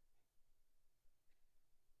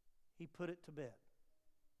 he put it to bed.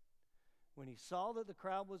 When he saw that the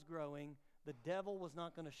crowd was growing, the devil was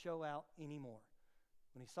not going to show out anymore.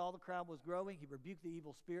 When he saw the crowd was growing, he rebuked the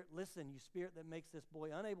evil spirit. "Listen, you spirit that makes this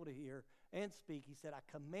boy unable to hear and speak," he said, "I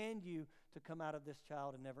command you to come out of this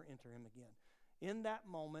child and never enter him again." In that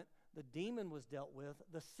moment, the demon was dealt with,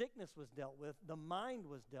 the sickness was dealt with, the mind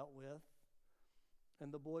was dealt with,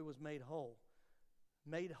 and the boy was made whole.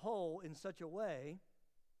 Made whole in such a way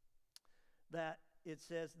that it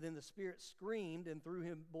says, "Then the spirit screamed and threw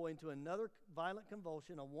him boy into another violent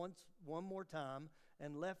convulsion one more time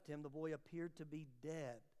and left him. The boy appeared to be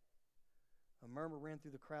dead. A murmur ran through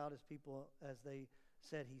the crowd as they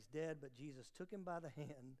said, 'He's dead.' But Jesus took him by the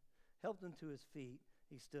hand, helped him to his feet.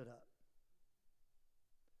 He stood up."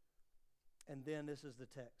 And then this is the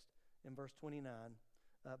text in verse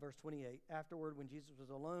 28. "Afterward, when Jesus was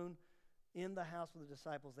alone in the house with the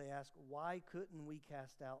disciples, they asked, 'Why couldn't we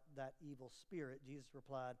cast out that evil spirit?' Jesus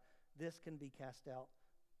replied, 'This can be cast out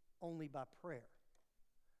only by prayer.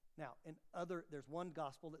 Now, there's one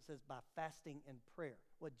gospel that says by fasting and prayer.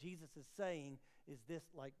 What Jesus is saying is this,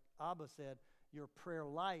 like Abba said, your prayer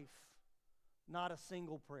life, not a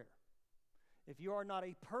single prayer. If you are not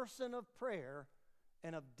a person of prayer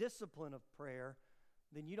and of discipline of prayer,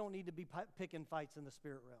 then you don't need to be picking fights in the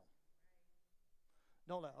spirit realm.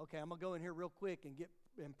 Don't let, okay, I'm going to go in here real quick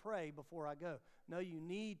and pray before I go. No, you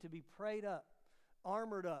need to be prayed up,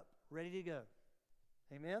 armored up, ready to go.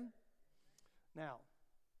 Amen? Now,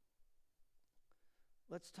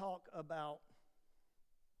 let's talk about,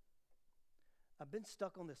 I've been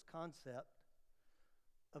stuck on this concept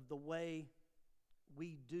of the way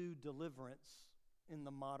we do deliverance in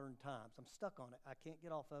the modern times. I'm stuck on it. I can't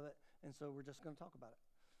get off of it, and so we're just going to talk about it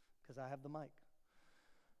because I have the mic.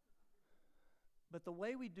 But the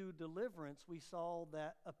way we do deliverance, we saw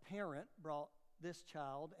that a parent brought this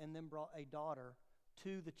child and then brought a daughter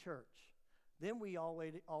to the church. Then we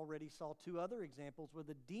already saw two other examples where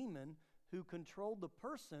the demon who controlled the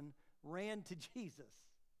person ran to Jesus.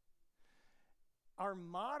 Our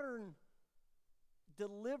modern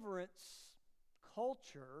deliverance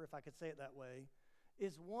culture, if I could say it that way,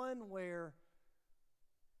 is one where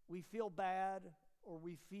we feel bad, or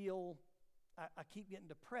we feel I keep getting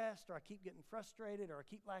depressed, or I keep getting frustrated, or I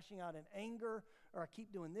keep lashing out in anger, or I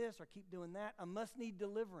keep doing this, or I keep doing that. I must need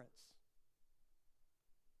deliverance.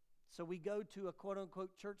 So we go to a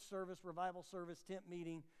quote-unquote church service, revival service, tent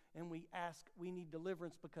meeting, and we ask, we need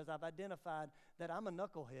deliverance because I've identified that I'm a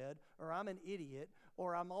knucklehead, or I'm an idiot,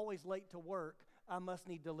 or I'm always late to work. I must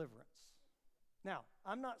need deliverance. Now,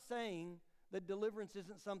 I'm not saying that deliverance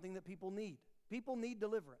isn't something that people need. People need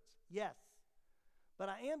deliverance, yes. But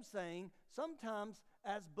I am saying sometimes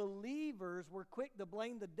as believers, we're quick to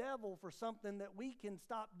blame the devil for something that we can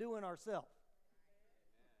stop doing ourselves.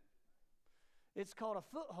 It's called a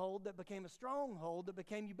foothold that became a stronghold that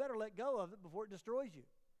became, you better let go of it before it destroys you.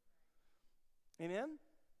 Amen?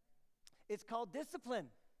 It's called discipline.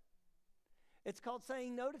 It's called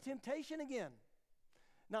saying no to temptation again.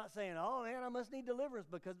 Not saying, oh man, I must need deliverance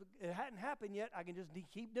because it hadn't happened yet. I can just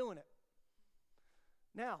keep doing it.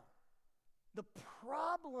 Now, the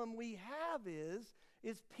problem we have is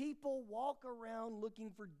people walk around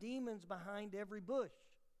looking for demons behind every bush.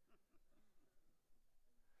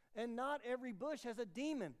 And not every bush has a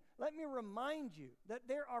demon. Let me remind you that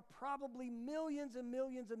there are probably millions and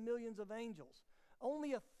millions and millions of angels.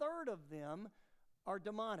 Only a third of them are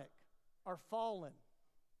demonic, are fallen.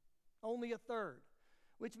 Only a third.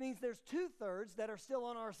 Which means there's 2/3 that are still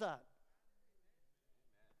on our side.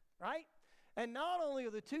 Right? And not only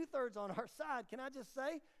are the 2/3 on our side, can I just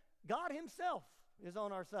say, God himself is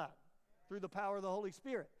on our side through the power of the Holy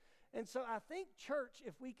Spirit. And so I think, church,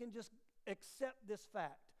 if we can just accept this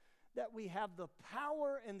fact, that we have the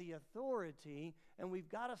power and the authority, and we've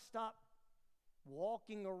got to stop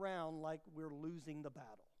walking around like we're losing the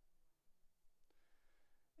battle.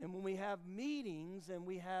 And when we have meetings and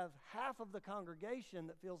we have half of the congregation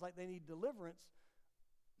that feels like they need deliverance,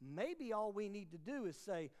 maybe all we need to do is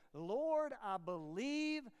say, Lord, I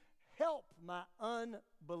believe, help my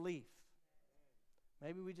unbelief.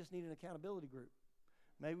 Maybe we just need an accountability group.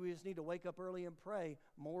 Maybe we just need to wake up early and pray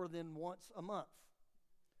more than once a month.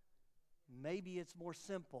 Maybe it's more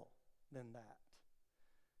simple than that.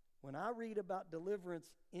 When I read about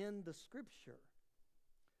deliverance in the Scripture,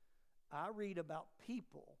 I read about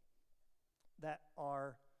people that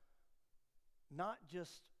are not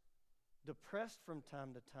just depressed from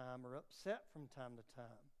time to time or upset from time to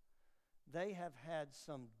time. They have had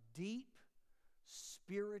some deep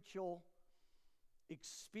spiritual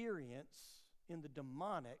experience in the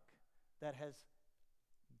demonic that has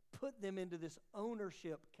put them into this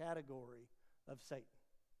ownership category of Satan.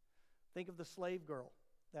 Think of the slave girl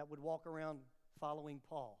that would walk around following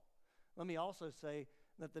Paul. Let me also say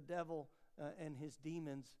that the devil and his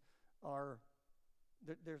demons are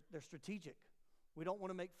they're strategic. We don't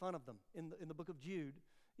want to make fun of them. In the book of Jude,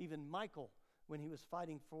 even Michael, when he was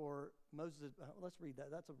fighting for Moses, let's read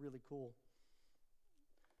that. That's a really cool.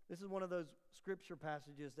 This is one of those scripture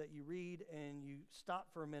passages that you read and you stop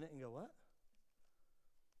for a minute and go, what?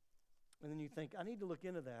 And then you think, I need to look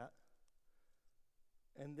into that.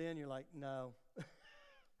 And then you're like, no,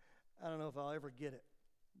 I don't know if I'll ever get it.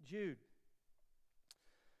 Jude.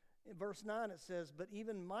 In verse 9 it says, but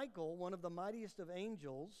even Michael, one of the mightiest of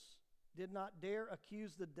angels, did not dare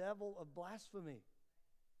accuse the devil of blasphemy,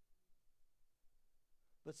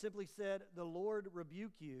 but simply said, the Lord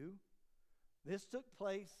rebuke you. This took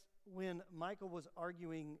place when Michael was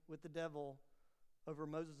arguing with the devil over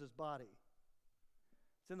Moses' body.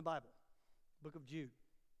 It's in the Bible, book of Jude.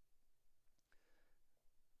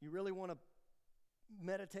 You really want to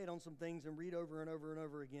meditate on some things and read over and over and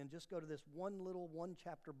over again, just go to this one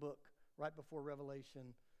chapter book right before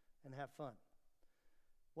Revelation and have fun.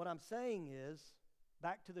 What I'm saying is,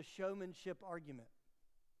 back to the showmanship argument.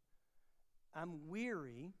 I'm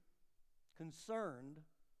weary, concerned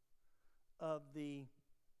of the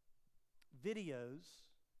videos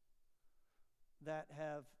that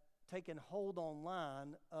have taken hold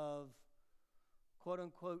online of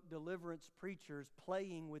quote-unquote deliverance preachers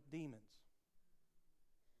playing with demons.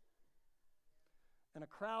 And a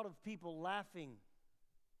crowd of people laughing.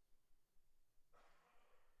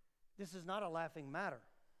 This is not a laughing matter.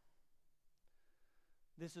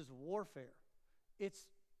 This is warfare. It's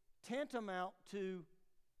tantamount to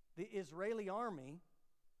the Israeli army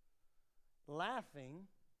laughing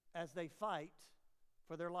as they fight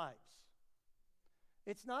for their lives.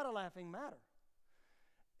 It's not a laughing matter.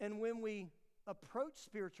 And when we approach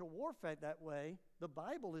spiritual warfare that way, the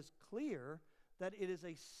Bible is clear that it is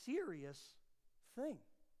a serious thing.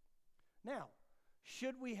 Now,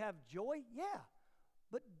 should we have joy? Yeah.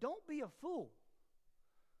 But don't be a fool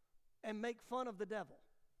and make fun of the devil.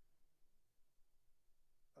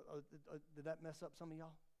 Did that mess up some of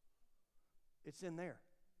y'all? It's in there.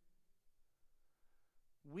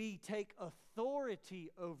 We take authority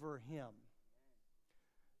over him.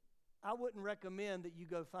 I wouldn't recommend that you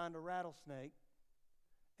go find a rattlesnake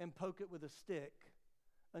and poke it with a stick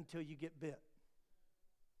until you get bit.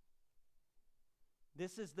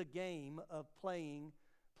 This is the game of playing.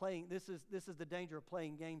 This is the danger of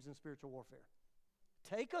playing games in spiritual warfare.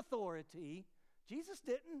 Take authority. Jesus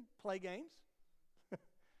didn't play games.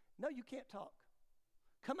 No, you can't talk.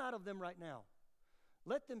 Come out of them right now.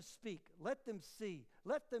 Let them speak. Let them see.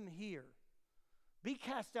 Let them hear. Be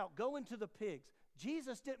cast out. Go into the pigs.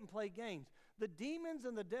 Jesus didn't play games. The demons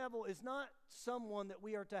and the devil is not someone that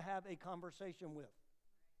we are to have a conversation with.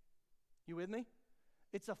 You with me?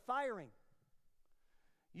 It's a firing.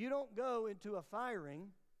 You don't go into a firing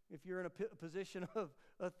if you're in a position of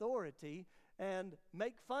authority and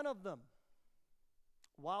make fun of them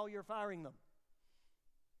while you're firing them.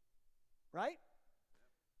 Right?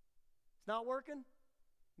 It's not working?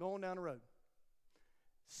 Go on down the road.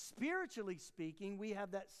 Spiritually speaking, we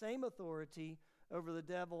have that same authority over the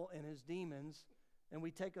devil and his demons, and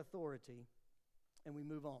we take authority and we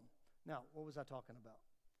move on. Now, what was I talking about?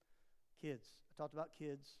 Kids. I talked about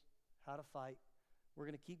kids, how to fight. We're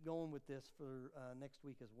going to keep going with this for next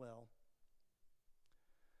week as well.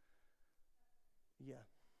 Yeah.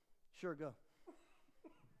 Sure, go.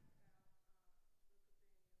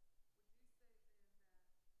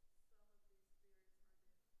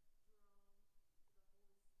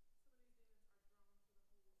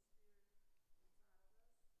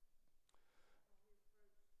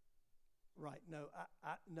 Right.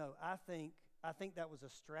 No. I think that was a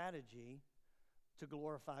strategy to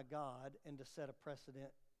glorify God and to set a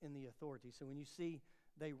precedent in the authority. So when you see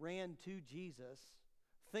they ran to Jesus,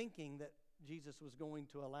 thinking that Jesus was going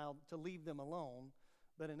to leave them alone,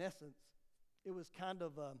 but in essence, it was kind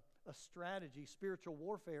of a strategy. Spiritual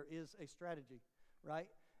warfare is a strategy, right?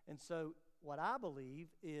 And so what I believe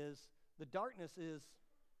is the darkness is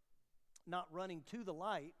not running to the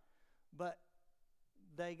light, but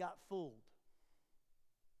they got fooled.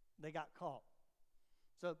 They got caught.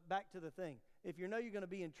 So back to the thing. If you know you're going to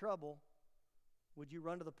be in trouble, would you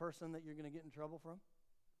run to the person that you're going to get in trouble from?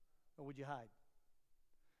 Or would you hide?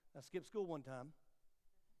 I skipped school one time,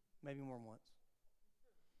 maybe more than once.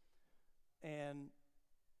 And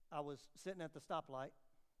I was sitting at the stoplight.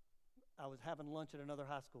 I was having lunch at another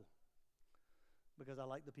high school because I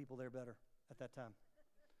liked the people there better at that time.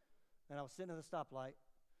 And I was sitting at the stoplight,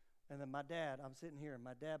 and then I'm sitting here, and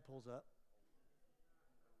my dad pulls up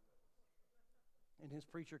in his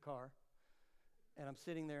preacher car, and I'm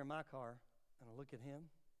sitting there in my car, and I look at him,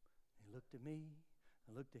 he looked at me,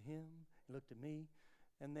 I looked at him, he looked at me,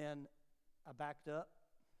 and then I backed up,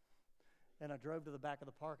 and I drove to the back of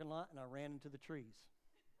the parking lot, and I ran into the trees.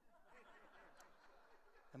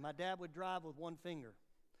 And my dad would drive with one finger,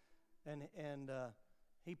 and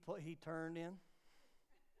he turned in,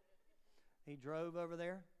 he drove over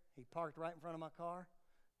there, he parked right in front of my car,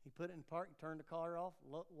 he put it in park, turned the car off,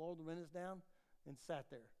 rolled the windows down, and sat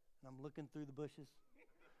there. And I'm looking through the bushes.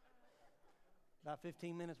 About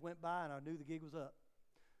 15 minutes went by, and I knew the gig was up.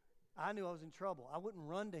 I knew I was in trouble. I wouldn't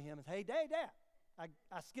run to him and say, "Hey, Dad,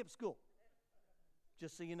 I skipped school."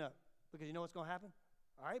 Just so you know. Because you know what's going to happen?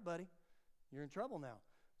 All right, buddy, you're in trouble now.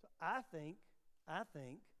 So I think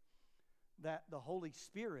that the Holy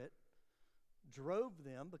Spirit drove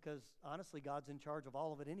them, because honestly, God's in charge of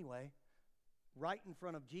all of it anyway, right in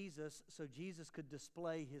front of Jesus so Jesus could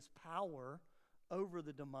display his power over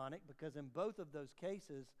the demonic, because in both of those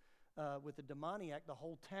cases, with the demoniac, the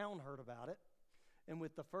whole town heard about it. And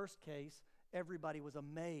with the first case, everybody was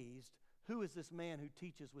amazed. Who is this man who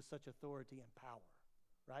teaches with such authority and power,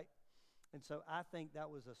 right? And so I think that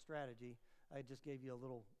was a strategy. I just gave you a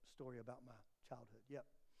little story about my childhood. Yep.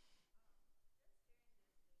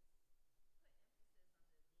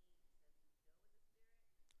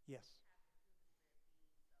 Yes.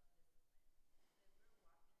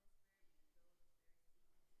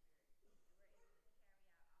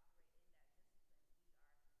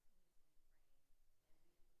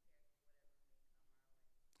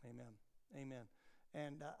 Amen. Amen.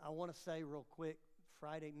 And I want to say real quick,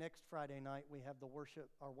 next Friday night, we have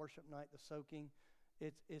our worship night, the soaking.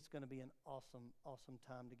 It's going to be an awesome, awesome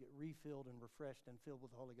time to get refilled and refreshed and filled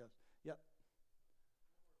with the Holy Ghost. Yep.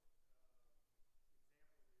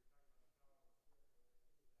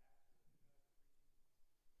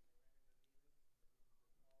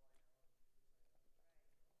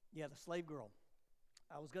 Yeah, the slave girl.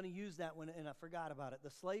 I was going to use that one, and I forgot about it. The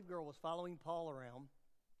slave girl was following Paul around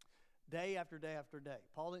day after day after day.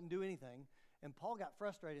 Paul didn't do anything, and Paul got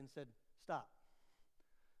frustrated and said, stop.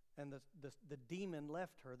 And the demon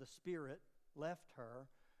left her, the spirit left her,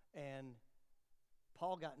 and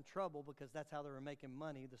Paul got in trouble because that's how they were making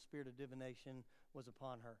money. The spirit of divination was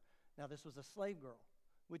upon her. Now, this was a slave girl,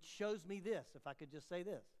 which shows me this, if I could just say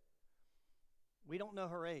this. We don't know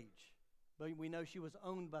her age, but we know she was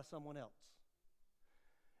owned by someone else.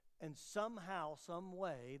 And somehow, some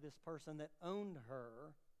way, this person that owned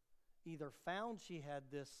her either found she had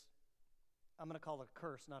this, I'm going to call it a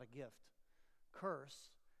curse, not a gift, curse,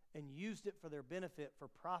 and used it for their benefit, for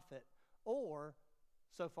profit, or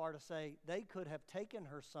so far to say they could have taken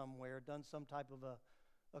her somewhere, done some type of a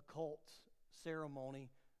occult ceremony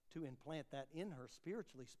to implant that in her,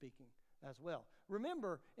 spiritually speaking, as well.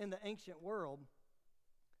 Remember, in the ancient world,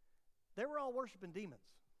 they were all worshiping demons.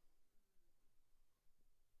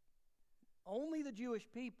 Only the Jewish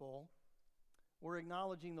people were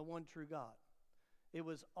acknowledging the one true God. It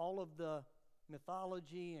was all of the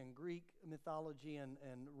mythology and Greek mythology and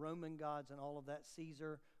Roman gods and all of that.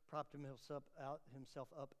 Caesar propped himself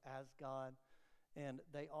up as God, and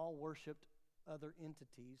they all worshiped other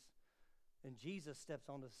entities. And Jesus steps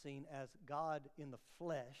onto the scene as God in the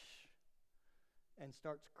flesh and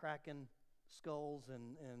starts cracking skulls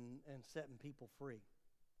and setting people free.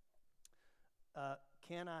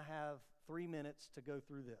 Can I have 3 minutes to go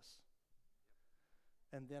through this?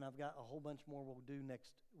 And then I've got a whole bunch more we'll do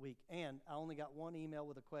next week. And I only got one email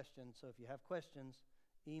with a question, so if you have questions,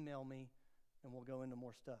 email me and we'll go into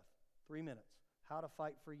more stuff. 3 minutes. How to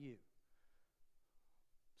fight for you.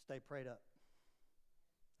 Stay prayed up.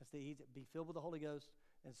 That's the easy. Be filled with the Holy Ghost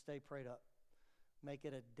and stay prayed up. Make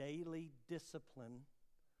it a daily discipline,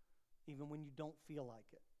 even when you don't feel like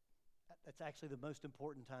it. That's actually the most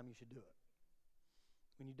important time you should do it.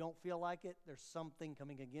 When you don't feel like it, there's something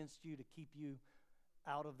coming against you to keep you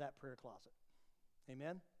out of that prayer closet.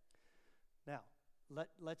 Amen? Now,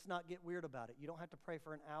 let's not get weird about it. You don't have to pray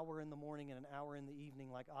for an hour in the morning and an hour in the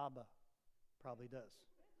evening like Abba probably does.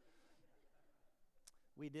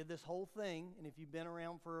 We did this whole thing, and if you've been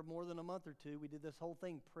around for more than a month or two, we did this whole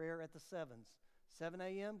thing, prayer at the sevens. 7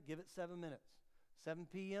 a.m., give it 7 minutes. 7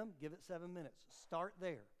 p.m., give it 7 minutes. Start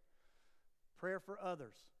there. Prayer for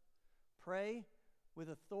others. Pray with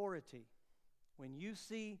authority. When you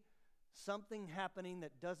see something happening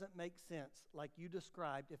that doesn't make sense, like you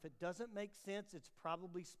described, if it doesn't make sense, it's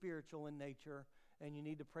probably spiritual in nature, and you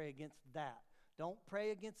need to pray against that. Don't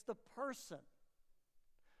pray against the person.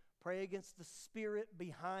 Pray against the spirit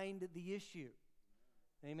behind the issue.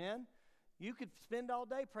 Amen? You could spend all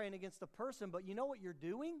day praying against the person, but you know what you're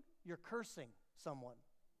doing? You're cursing someone.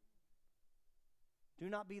 Do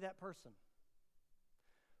not be that person.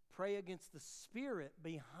 Pray against the spirit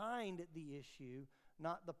behind the issue,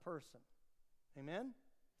 not the person. Amen?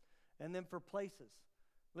 And then for places,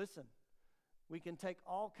 listen, we can take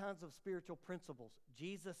all kinds of spiritual principles.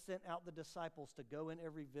 Jesus sent out the disciples to go in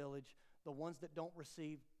every village. The ones that don't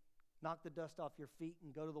receive, knock the dust off your feet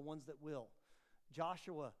and go to the ones that will.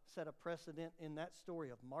 Joshua set a precedent in that story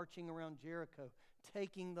of marching around Jericho,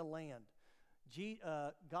 taking the land.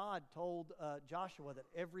 God told Joshua that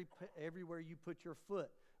everywhere you put your foot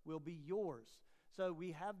will be yours. So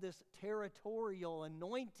we have this territorial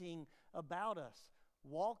anointing about us.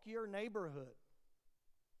 Walk your neighborhood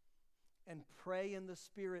and pray in the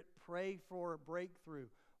Spirit. Pray for a breakthrough.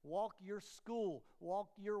 Walk your school. Walk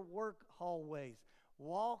your work hallways.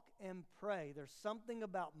 Walk and pray. There's something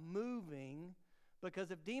about moving,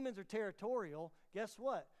 because if demons are territorial, guess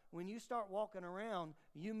what? When you start walking around,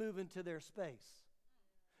 you move into their space.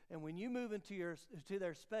 And when you move to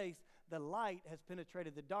their space, the light has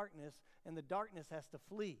penetrated the darkness, and the darkness has to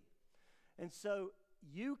flee. And so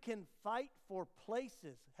you can fight for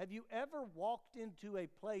places. Have you ever walked into a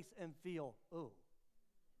place and feel, oh?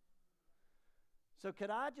 So could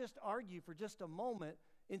I just argue for just a moment,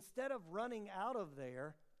 instead of running out of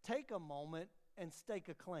there, take a moment and stake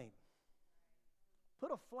a claim.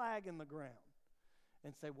 Put a flag in the ground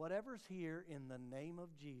and say, whatever's here in the name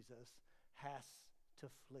of Jesus has to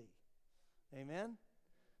flee. Amen?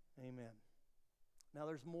 Amen. Now,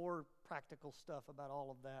 there's more practical stuff about all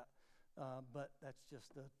of that, but that's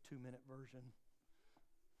just the 2-minute version.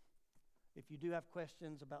 If you do have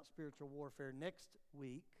questions about spiritual warfare, next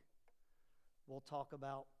week we'll talk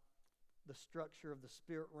about the structure of the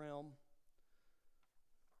spirit realm.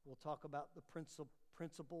 We'll talk about the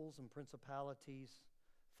principles and principalities,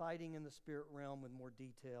 fighting in the spirit realm with more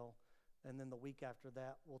detail. And then the week after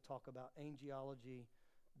that, we'll talk about angelology,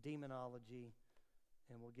 demonology,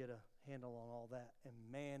 and we'll get a handle on all that. And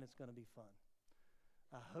man, it's going to be fun.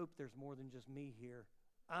 I hope there's more than just me here.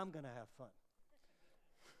 I'm going to have fun.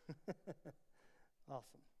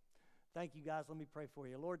 Awesome. Thank you, guys. Let me pray for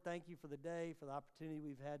you. Lord, thank you for the day, for the opportunity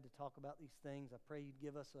we've had to talk about these things. I pray you'd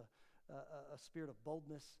give us a spirit of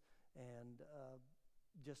boldness and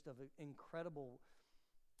just of incredible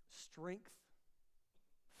strength,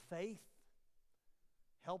 faith,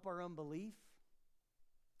 help our unbelief,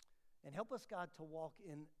 and help us, God, to walk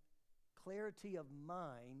in clarity of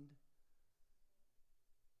mind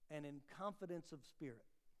and in confidence of spirit,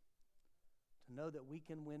 to know that we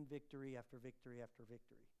can win victory after victory after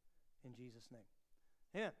victory. In Jesus' name.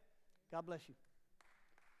 Amen. God bless you.